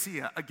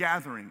ecclesia, a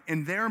gathering.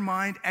 In their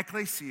mind,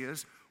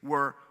 ecclesias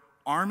were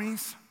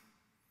armies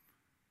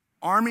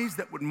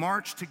that would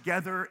march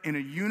together in a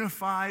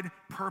unified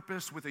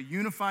purpose with a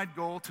unified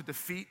goal to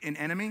defeat an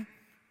enemy,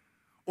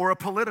 or a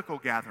political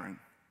gathering.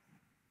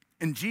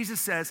 And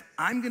Jesus says,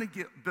 I'm going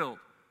to build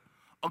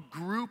a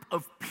group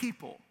of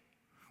people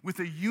with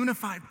a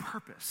unified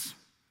purpose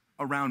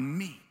around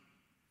me.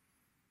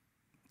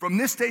 From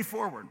this day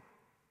forward,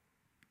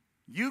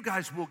 you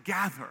guys will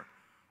gather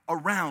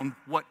around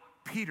what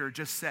Peter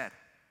just said.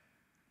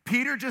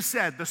 Peter just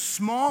said, the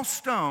small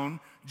stone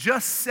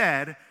just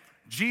said,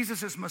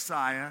 Jesus is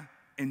Messiah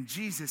and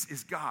Jesus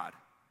is God.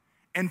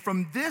 And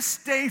from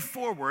this day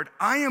forward,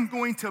 I am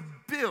going to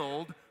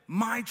build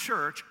my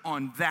church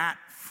on that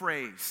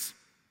phrase.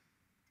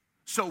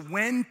 So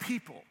when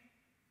people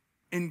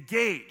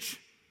engage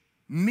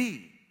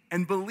me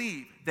and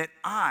believe that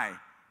I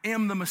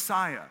am the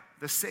Messiah,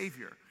 the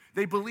Savior,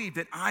 they believe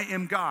that I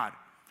am God,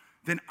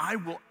 then I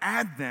will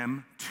add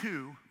them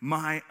to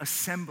my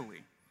assembly.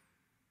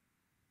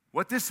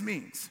 What this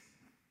means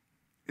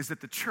is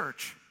that the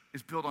church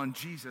is built on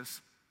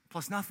Jesus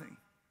plus nothing.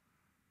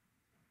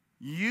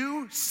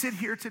 You sit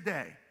here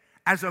today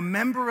as a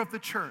member of the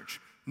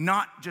church,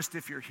 not just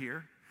if you're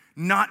here,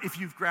 not if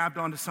you've grabbed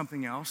onto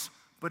something else,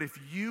 but if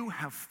you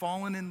have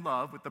fallen in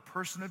love with the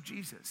person of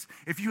Jesus,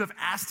 if you have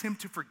asked him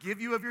to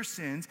forgive you of your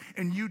sins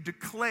and you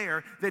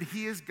declare that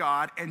he is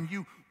God and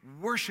you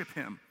worship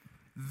him,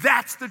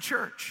 that's the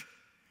church.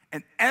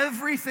 And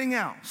everything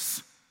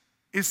else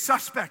is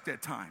suspect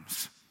at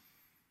times.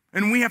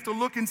 And we have to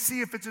look and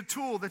see if it's a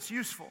tool that's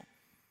useful.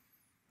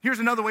 Here's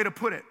another way to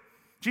put it.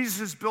 Jesus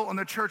is built on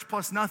the church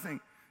plus nothing.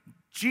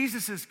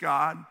 Jesus is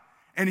God,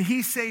 and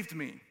he saved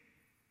me.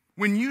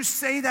 When you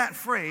say that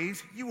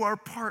phrase, you are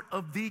part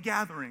of the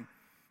gathering.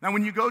 Now,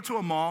 when you go to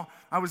a mall,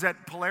 I was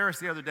at Polaris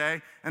the other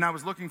day, and I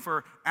was looking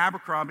for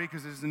Abercrombie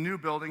because it's a new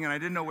building, and I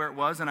didn't know where it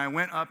was, and I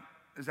went up.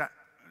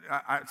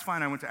 It's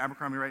fine, I went to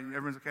Abercrombie, right?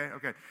 Everyone's okay?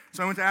 Okay.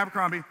 So I went to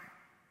Abercrombie,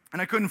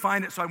 and I couldn't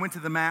find it, so I went to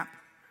the map.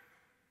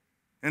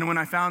 And when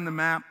I found the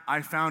map,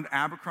 I found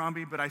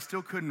Abercrombie, but I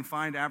still couldn't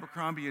find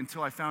Abercrombie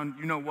until I found,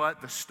 you know what,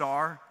 the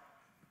star.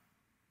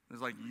 It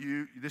was like,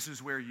 this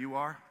is where you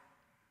are.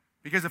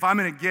 Because if I'm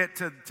going to get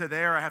to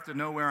there, I have to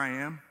know where I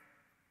am.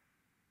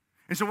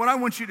 And so what I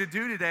want you to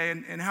do today,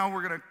 and how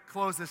we're going to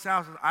close this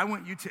out, is I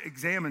want you to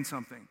examine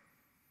something.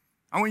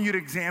 I want you to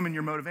examine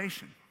your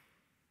motivation.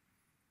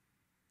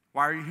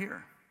 Why are you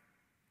here?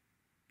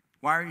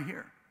 Why are you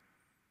here?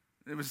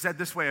 It was said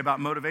this way about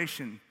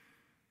motivation.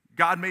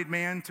 God made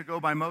man to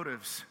go by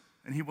motives,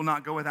 and he will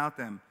not go without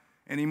them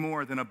any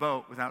more than a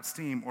boat without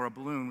steam or a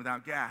balloon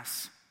without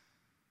gas.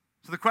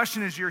 So the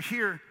question is, you're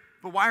here,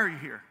 but why are you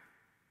here?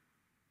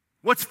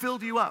 What's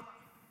filled you up?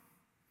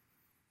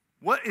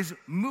 What is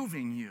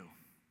moving you?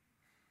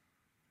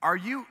 Are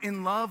you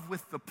in love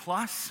with the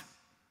plus?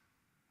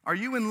 Are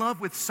you in love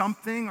with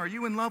something? Are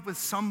you in love with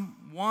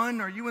someone?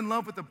 Are you in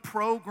love with the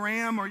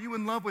program? Are you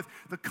in love with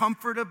the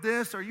comfort of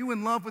this? Are you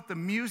in love with the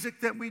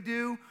music that we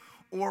do?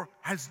 Or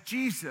has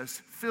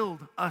Jesus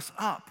filled us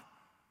up?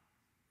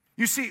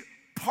 You see,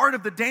 part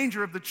of the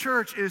danger of the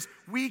church is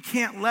we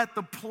can't let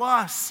the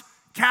plus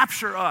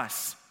capture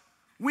us.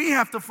 We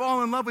have to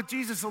fall in love with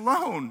Jesus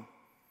alone.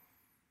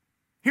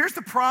 Here's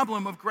the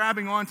problem of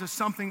grabbing onto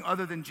something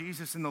other than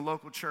Jesus in the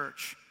local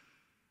church.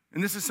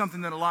 And this is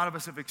something that a lot of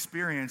us have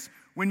experienced.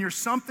 When your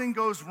something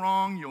goes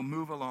wrong, you'll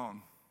move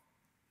along.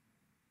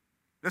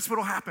 That's what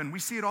will happen. We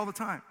see it all the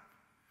time.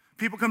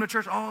 People come to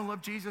church, oh, I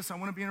love Jesus, I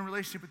want to be in a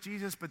relationship with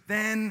Jesus, but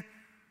then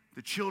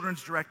the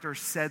children's director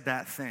said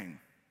that thing.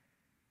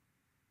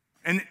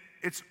 And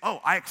it's,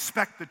 I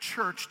expect the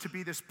church to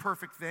be this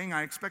perfect thing.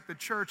 I expect the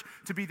church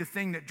to be the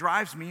thing that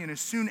drives me. And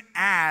as soon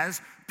as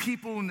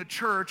people in the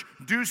church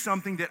do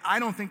something that I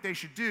don't think they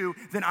should do,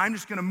 then I'm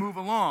just going to move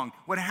along.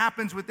 What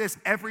happens with this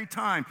every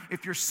time,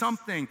 if your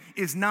something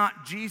is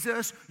not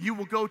Jesus, you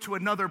will go to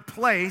another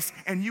place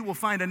and you will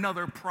find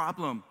another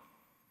problem.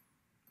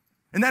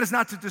 And that is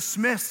not to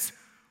dismiss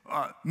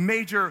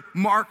major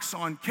marks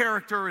on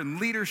character and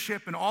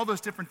leadership and all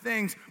those different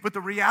things, but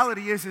the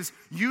reality is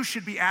you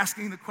should be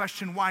asking the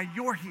question why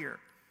you're here.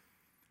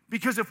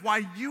 Because if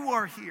why you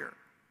are here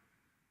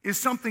is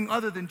something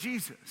other than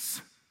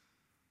Jesus,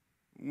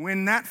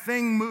 when that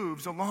thing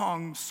moves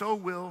along, so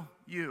will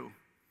you.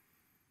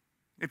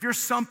 If your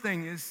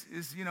something is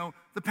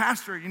the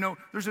pastor,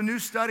 there's a new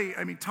study.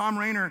 Tom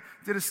Rainer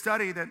did a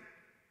study that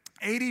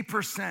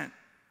 80%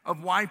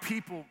 of why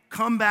people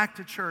come back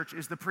to church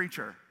is the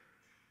preacher.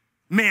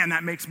 Man,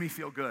 that makes me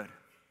feel good.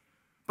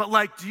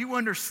 But do you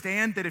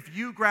understand that if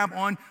you grab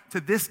on to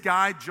this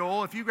guy,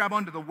 Joel, if you grab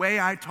on to the way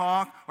I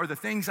talk or the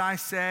things I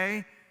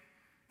say,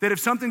 that if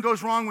something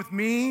goes wrong with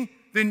me,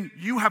 then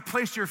you have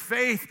placed your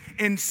faith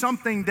in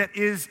something that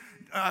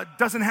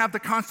doesn't have the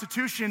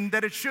constitution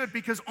that it should,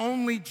 because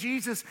only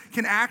Jesus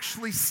can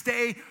actually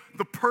stay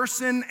the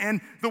person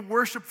and the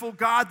worshipful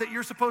God that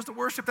you're supposed to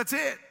worship. That's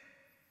it.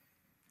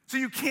 So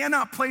you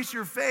cannot place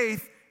your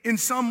faith in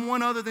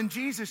someone other than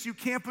Jesus. You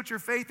can't put your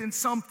faith in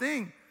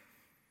something.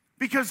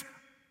 Because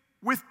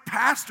with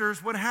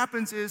pastors, what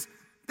happens is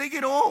they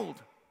get old.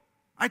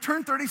 I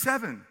turned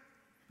 37.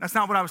 That's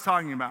not what I was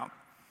talking about.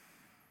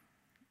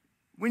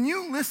 When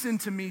you listen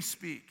to me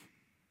speak,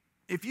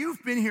 if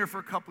you've been here for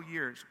a couple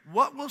years,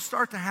 what will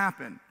start to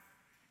happen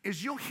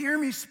is you'll hear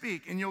me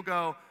speak and you'll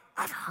go,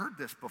 I've heard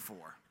this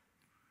before.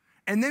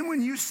 And then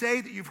when you say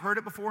that you've heard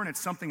it before and it's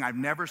something I've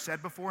never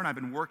said before and I've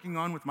been working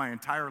on with my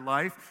entire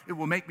life, it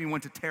will make me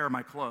want to tear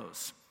my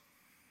clothes.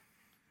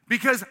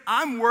 Because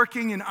I'm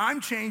working and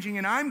I'm changing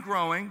and I'm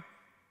growing.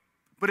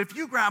 But if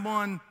you grab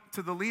on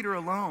to the leader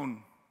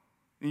alone,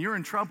 then you're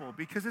in trouble,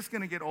 because it's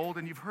going to get old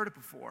and you've heard it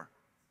before.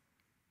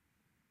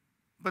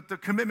 But the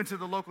commitment to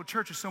the local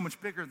church is so much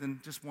bigger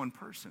than just one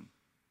person.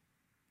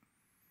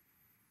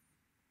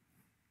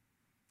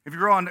 If you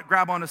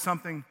grab onto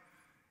something,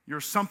 your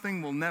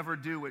something will never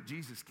do what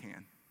Jesus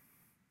can.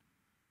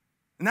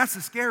 And that's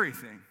the scary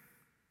thing,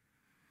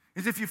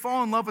 is if you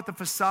fall in love with the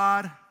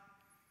facade,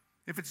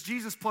 if it's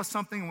Jesus plus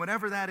something,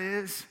 whatever that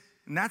is,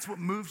 and that's what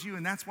moves you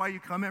and that's why you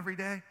come every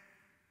day,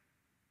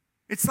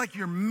 it's like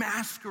you're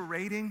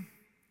masquerading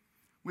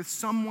with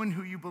someone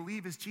who you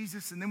believe is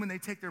Jesus, and then when they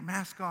take their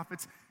mask off,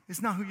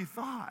 it's not who you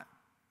thought.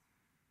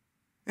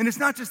 And it's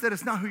not just that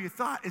it's not who you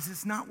thought,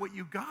 it's not what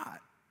you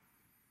got.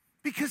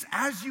 Because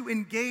as you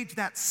engage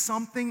that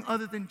something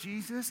other than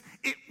Jesus,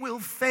 it will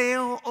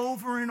fail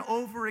over and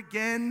over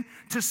again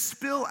to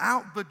spill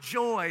out the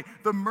joy,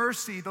 the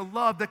mercy, the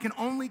love that can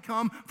only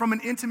come from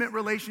an intimate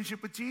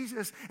relationship with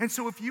Jesus. And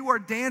so if you are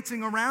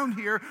dancing around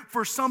here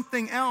for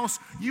something else,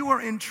 you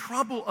are in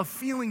trouble of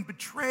feeling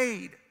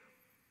betrayed.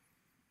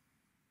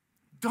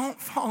 Don't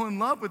fall in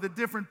love with a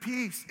different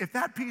piece. If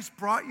that piece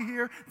brought you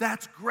here,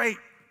 that's great,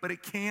 but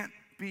it can't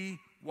be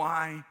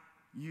why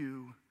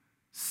you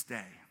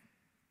stay.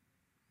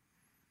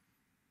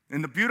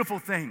 And the beautiful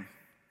thing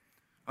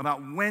about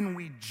when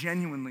we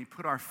genuinely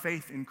put our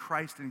faith in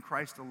Christ and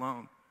Christ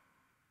alone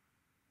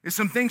is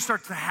some things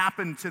start to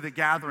happen to the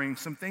gathering,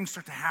 some things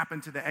start to happen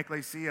to the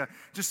ecclesia.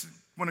 Just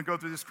want to go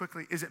through this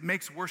quickly, is it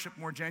makes worship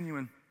more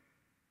genuine.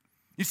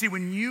 You see,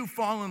 when you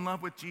fall in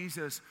love with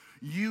Jesus,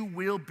 you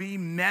will be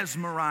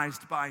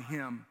mesmerized by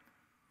him.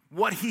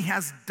 What he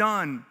has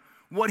done,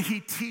 what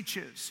he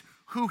teaches,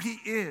 who he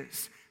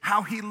is,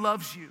 how he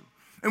loves you.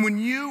 And when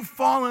you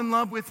fall in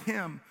love with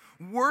him,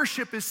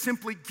 worship is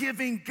simply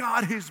giving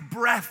God his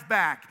breath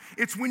back.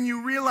 It's when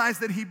you realize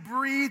that he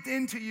breathed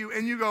into you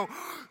and you go,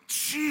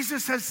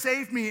 Jesus has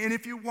saved me. And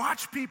if you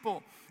watch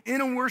people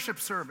in a worship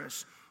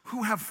service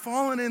who have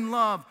fallen in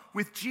love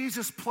with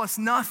Jesus plus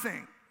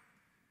nothing,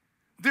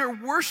 their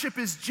worship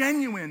is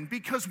genuine,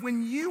 because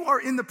when you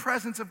are in the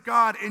presence of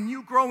God and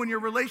you grow in your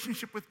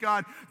relationship with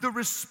God, the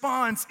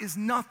response is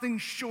nothing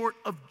short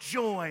of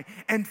joy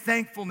and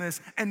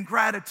thankfulness and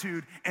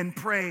gratitude and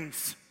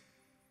praise.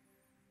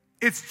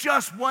 It's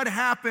just what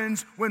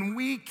happens when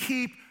we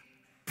keep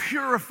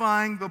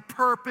purifying the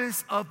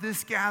purpose of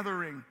this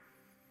gathering.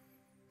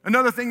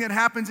 Another thing that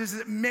happens is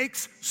it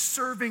makes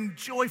serving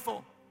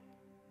joyful.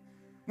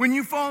 When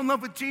you fall in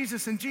love with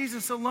Jesus and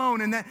Jesus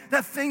alone, and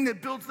that thing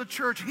that builds the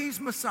church, he's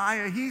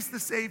Messiah, he's the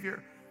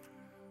Savior.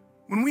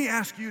 When we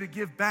ask you to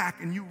give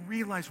back and you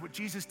realize what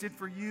Jesus did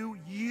for you,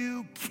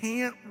 you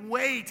can't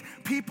wait.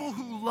 People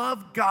who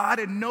love God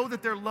and know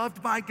that they're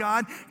loved by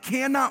God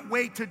cannot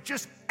wait to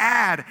just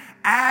add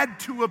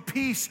to a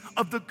piece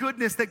of the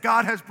goodness that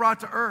God has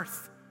brought to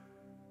earth.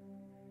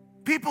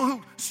 People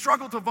who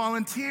struggle to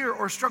volunteer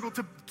or struggle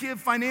to give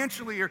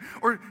financially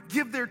or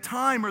give their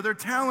time or their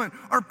talent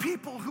are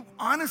people who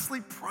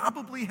honestly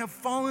probably have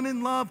fallen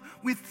in love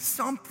with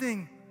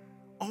something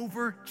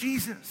over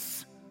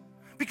Jesus.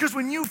 Because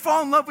when you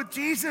fall in love with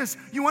Jesus,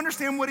 you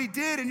understand what he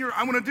did and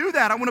I want to do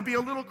that. I want to be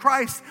a little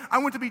Christ. I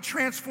want to be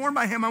transformed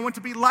by him. I want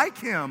to be like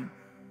him.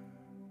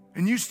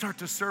 And you start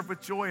to serve with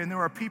joy. And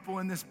there are people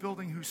in this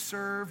building who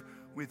serve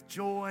with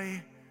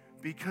joy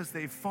because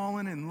they've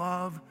fallen in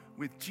love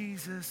with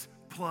Jesus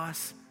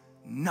plus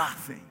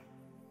nothing.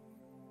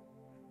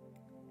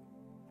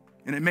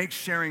 And it makes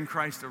sharing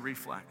Christ a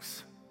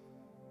reflex.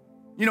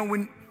 You know,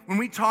 when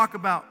we talk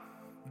about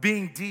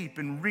being deep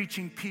and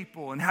reaching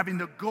people and having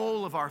the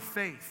goal of our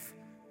faith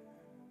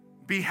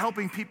be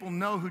helping people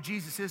know who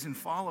Jesus is and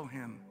follow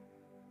him,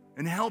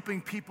 and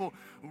helping people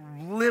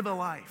live a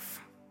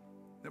life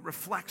that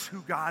reflects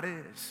who God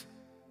is.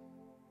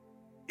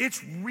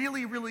 It's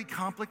really, really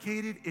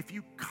complicated if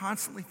you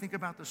constantly think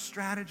about the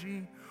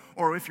strategy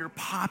or if you're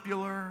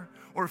popular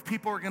or if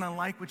people are going to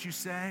like what you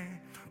say.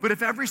 But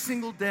if every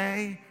single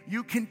day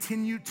you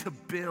continue to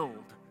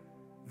build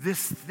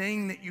this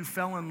thing that you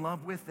fell in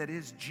love with that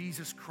is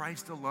Jesus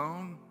Christ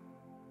alone,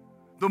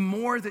 the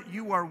more that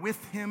you are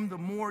with him, the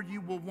more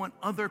you will want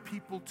other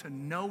people to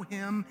know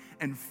him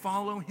and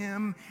follow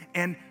him,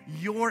 and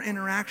your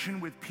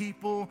interaction with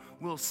people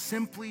will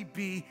simply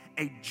be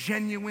a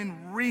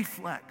genuine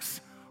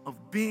reflex of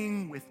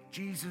being with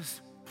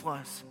Jesus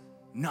plus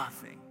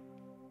nothing.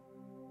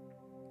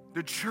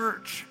 The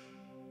church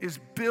is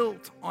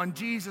built on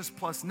Jesus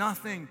plus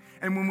nothing,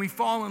 and when we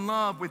fall in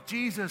love with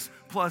Jesus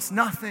plus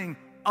nothing,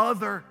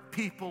 other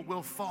people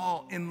will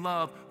fall in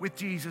love with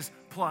Jesus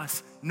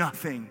plus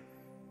nothing.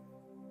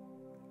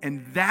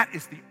 And that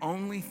is the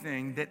only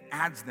thing that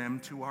adds them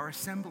to our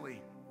assembly,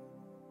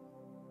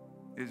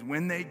 is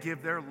when they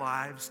give their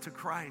lives to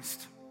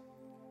Christ.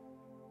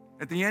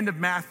 At the end of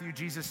Matthew,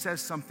 Jesus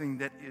says something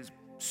that is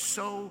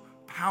so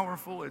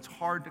powerful, it's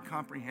hard to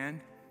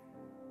comprehend.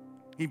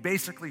 He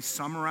basically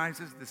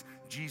summarizes this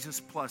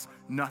Jesus plus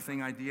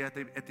nothing idea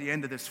at the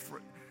end of this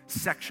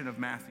section of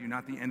Matthew,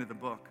 not the end of the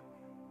book.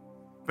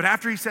 But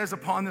after he says,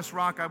 upon this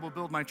rock I will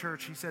build my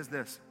church, he says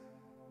this: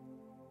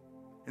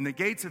 and the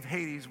gates of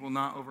Hades will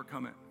not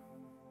overcome it.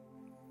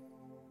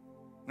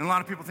 And a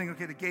lot of people think,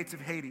 okay, the gates of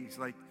Hades,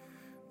 like,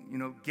 you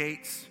know,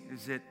 gates,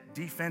 is it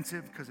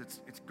defensive because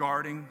it's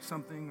guarding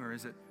something, or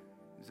is it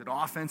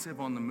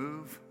offensive on the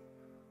move?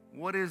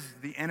 What is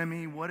the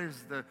enemy? What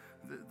is the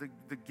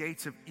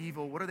gates of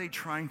evil? What are they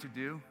trying to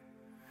do?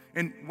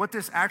 And what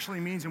this actually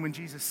means, and when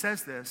Jesus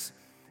says this,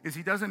 is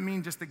he doesn't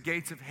mean just the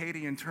gates of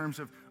Hades in terms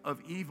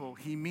of evil.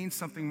 He means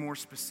something more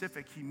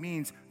specific. He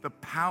means the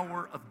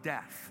power of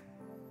death.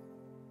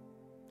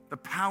 The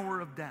power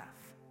of death.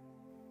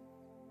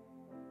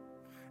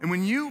 And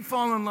when you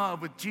fall in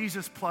love with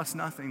Jesus plus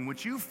nothing,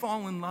 what you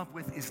fall in love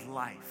with is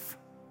life.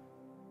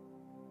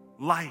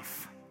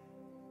 Life.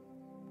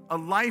 A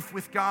life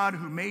with God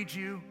who made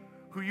you,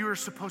 who you are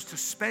supposed to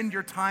spend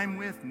your time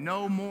with,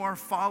 know more,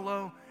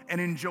 follow, and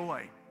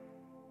enjoy.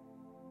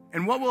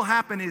 And what will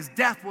happen is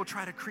death will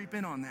try to creep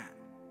in on that.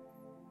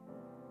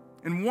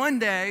 And one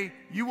day,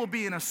 you will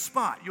be in a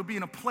spot, you'll be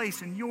in a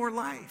place in your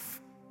life,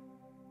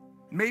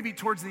 maybe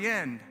towards the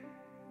end,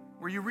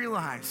 where you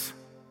realize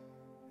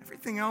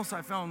everything else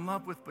I fell in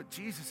love with but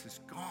Jesus is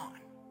gone.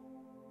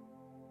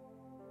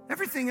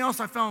 Everything else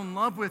I fell in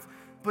love with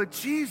but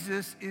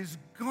Jesus is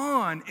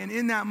gone. And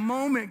in that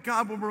moment,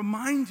 God will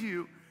remind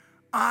you,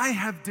 I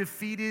have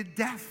defeated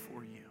death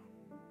for you.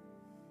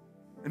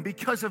 And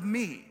because of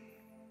me,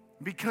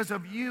 because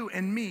of you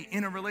and me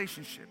in a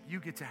relationship, you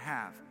get to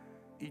have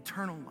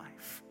eternal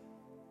life.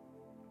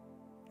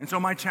 And so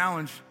my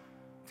challenge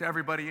to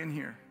everybody in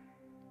here,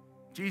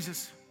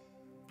 Jesus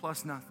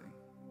plus nothing.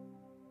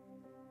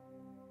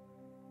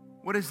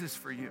 What is this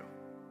for you?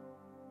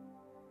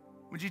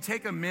 Would you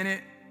take a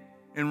minute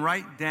and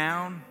write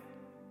down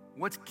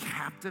what's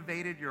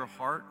captivated your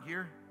heart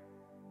here?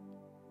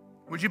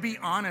 Would you be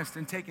honest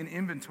and take an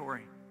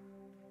inventory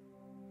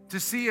to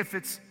see if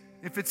it's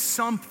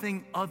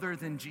something other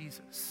than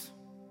Jesus?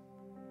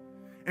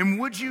 And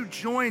would you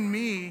join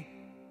me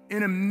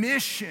in a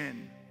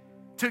mission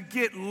to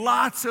get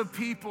lots of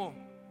people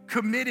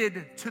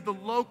committed to the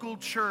local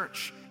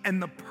church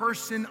and the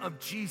person of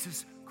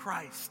Jesus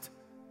Christ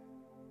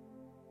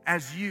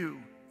as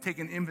you take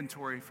an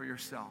inventory for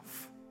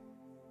yourself?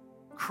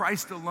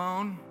 Christ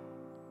alone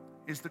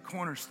is the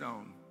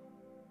cornerstone,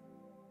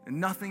 and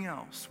nothing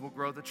else will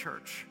grow the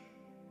church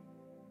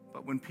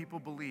but when people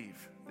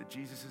believe that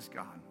Jesus is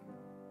God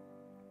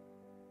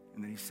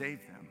and that he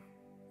saved them.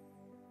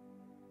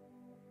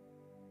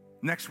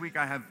 Next week,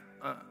 I have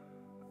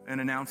an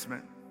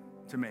announcement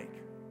to make.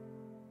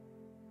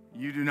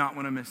 You do not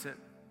want to miss it.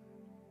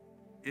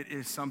 It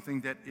is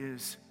something that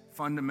is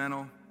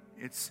fundamental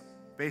It's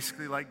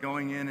basically like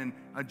going in and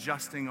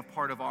adjusting a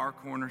part of our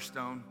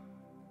cornerstone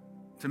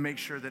to make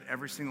sure that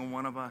every single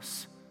one of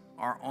us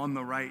are on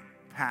the right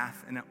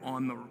path and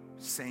on the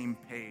same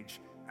page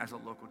as a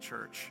local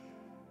church.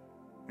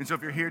 And so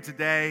if you're here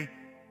today,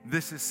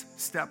 this is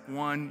step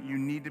one. You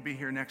need to be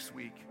here next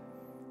week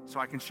so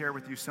I can share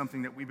with you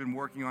something that we've been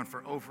working on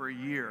for over a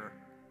year.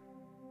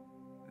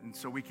 And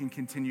so we can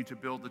continue to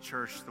build the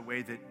church the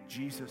way that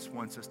Jesus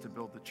wants us to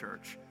build the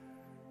church,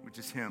 which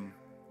is Him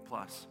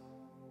plus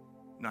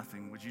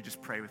nothing. Would you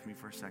just pray with me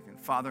for a second?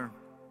 Father,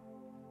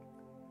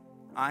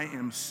 I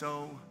am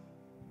so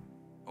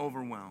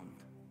overwhelmed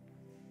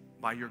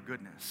by your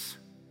goodness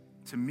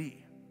to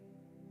me.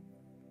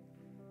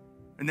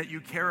 And that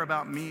you care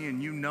about me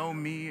and you know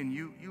me and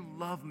you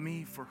love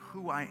me for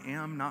who I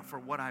am, not for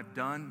what I've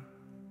done.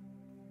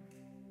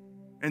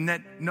 And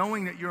that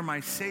knowing that you're my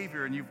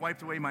Savior and you've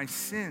wiped away my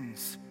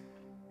sins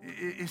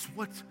is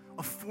what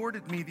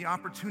afforded me the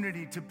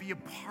opportunity to be a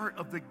part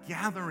of the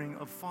gathering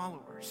of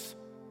followers.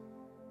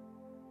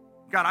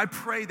 God, I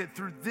pray that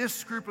through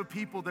this group of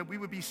people that we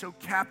would be so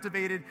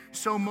captivated,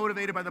 so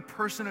motivated by the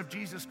person of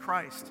Jesus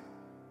Christ,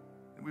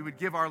 that we would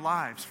give our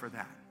lives for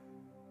that.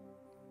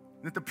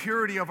 That the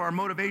purity of our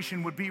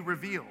motivation would be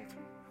revealed.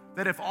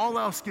 That if all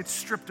else gets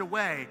stripped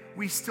away,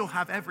 we still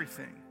have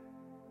everything.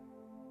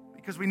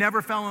 Because we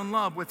never fell in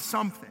love with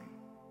something.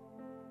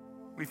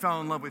 We fell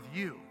in love with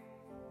you.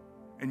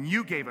 And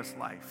you gave us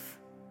life.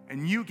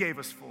 And you gave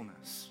us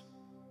fullness.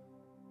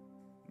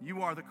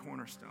 You are the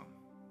cornerstone.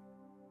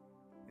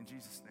 In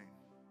Jesus' name.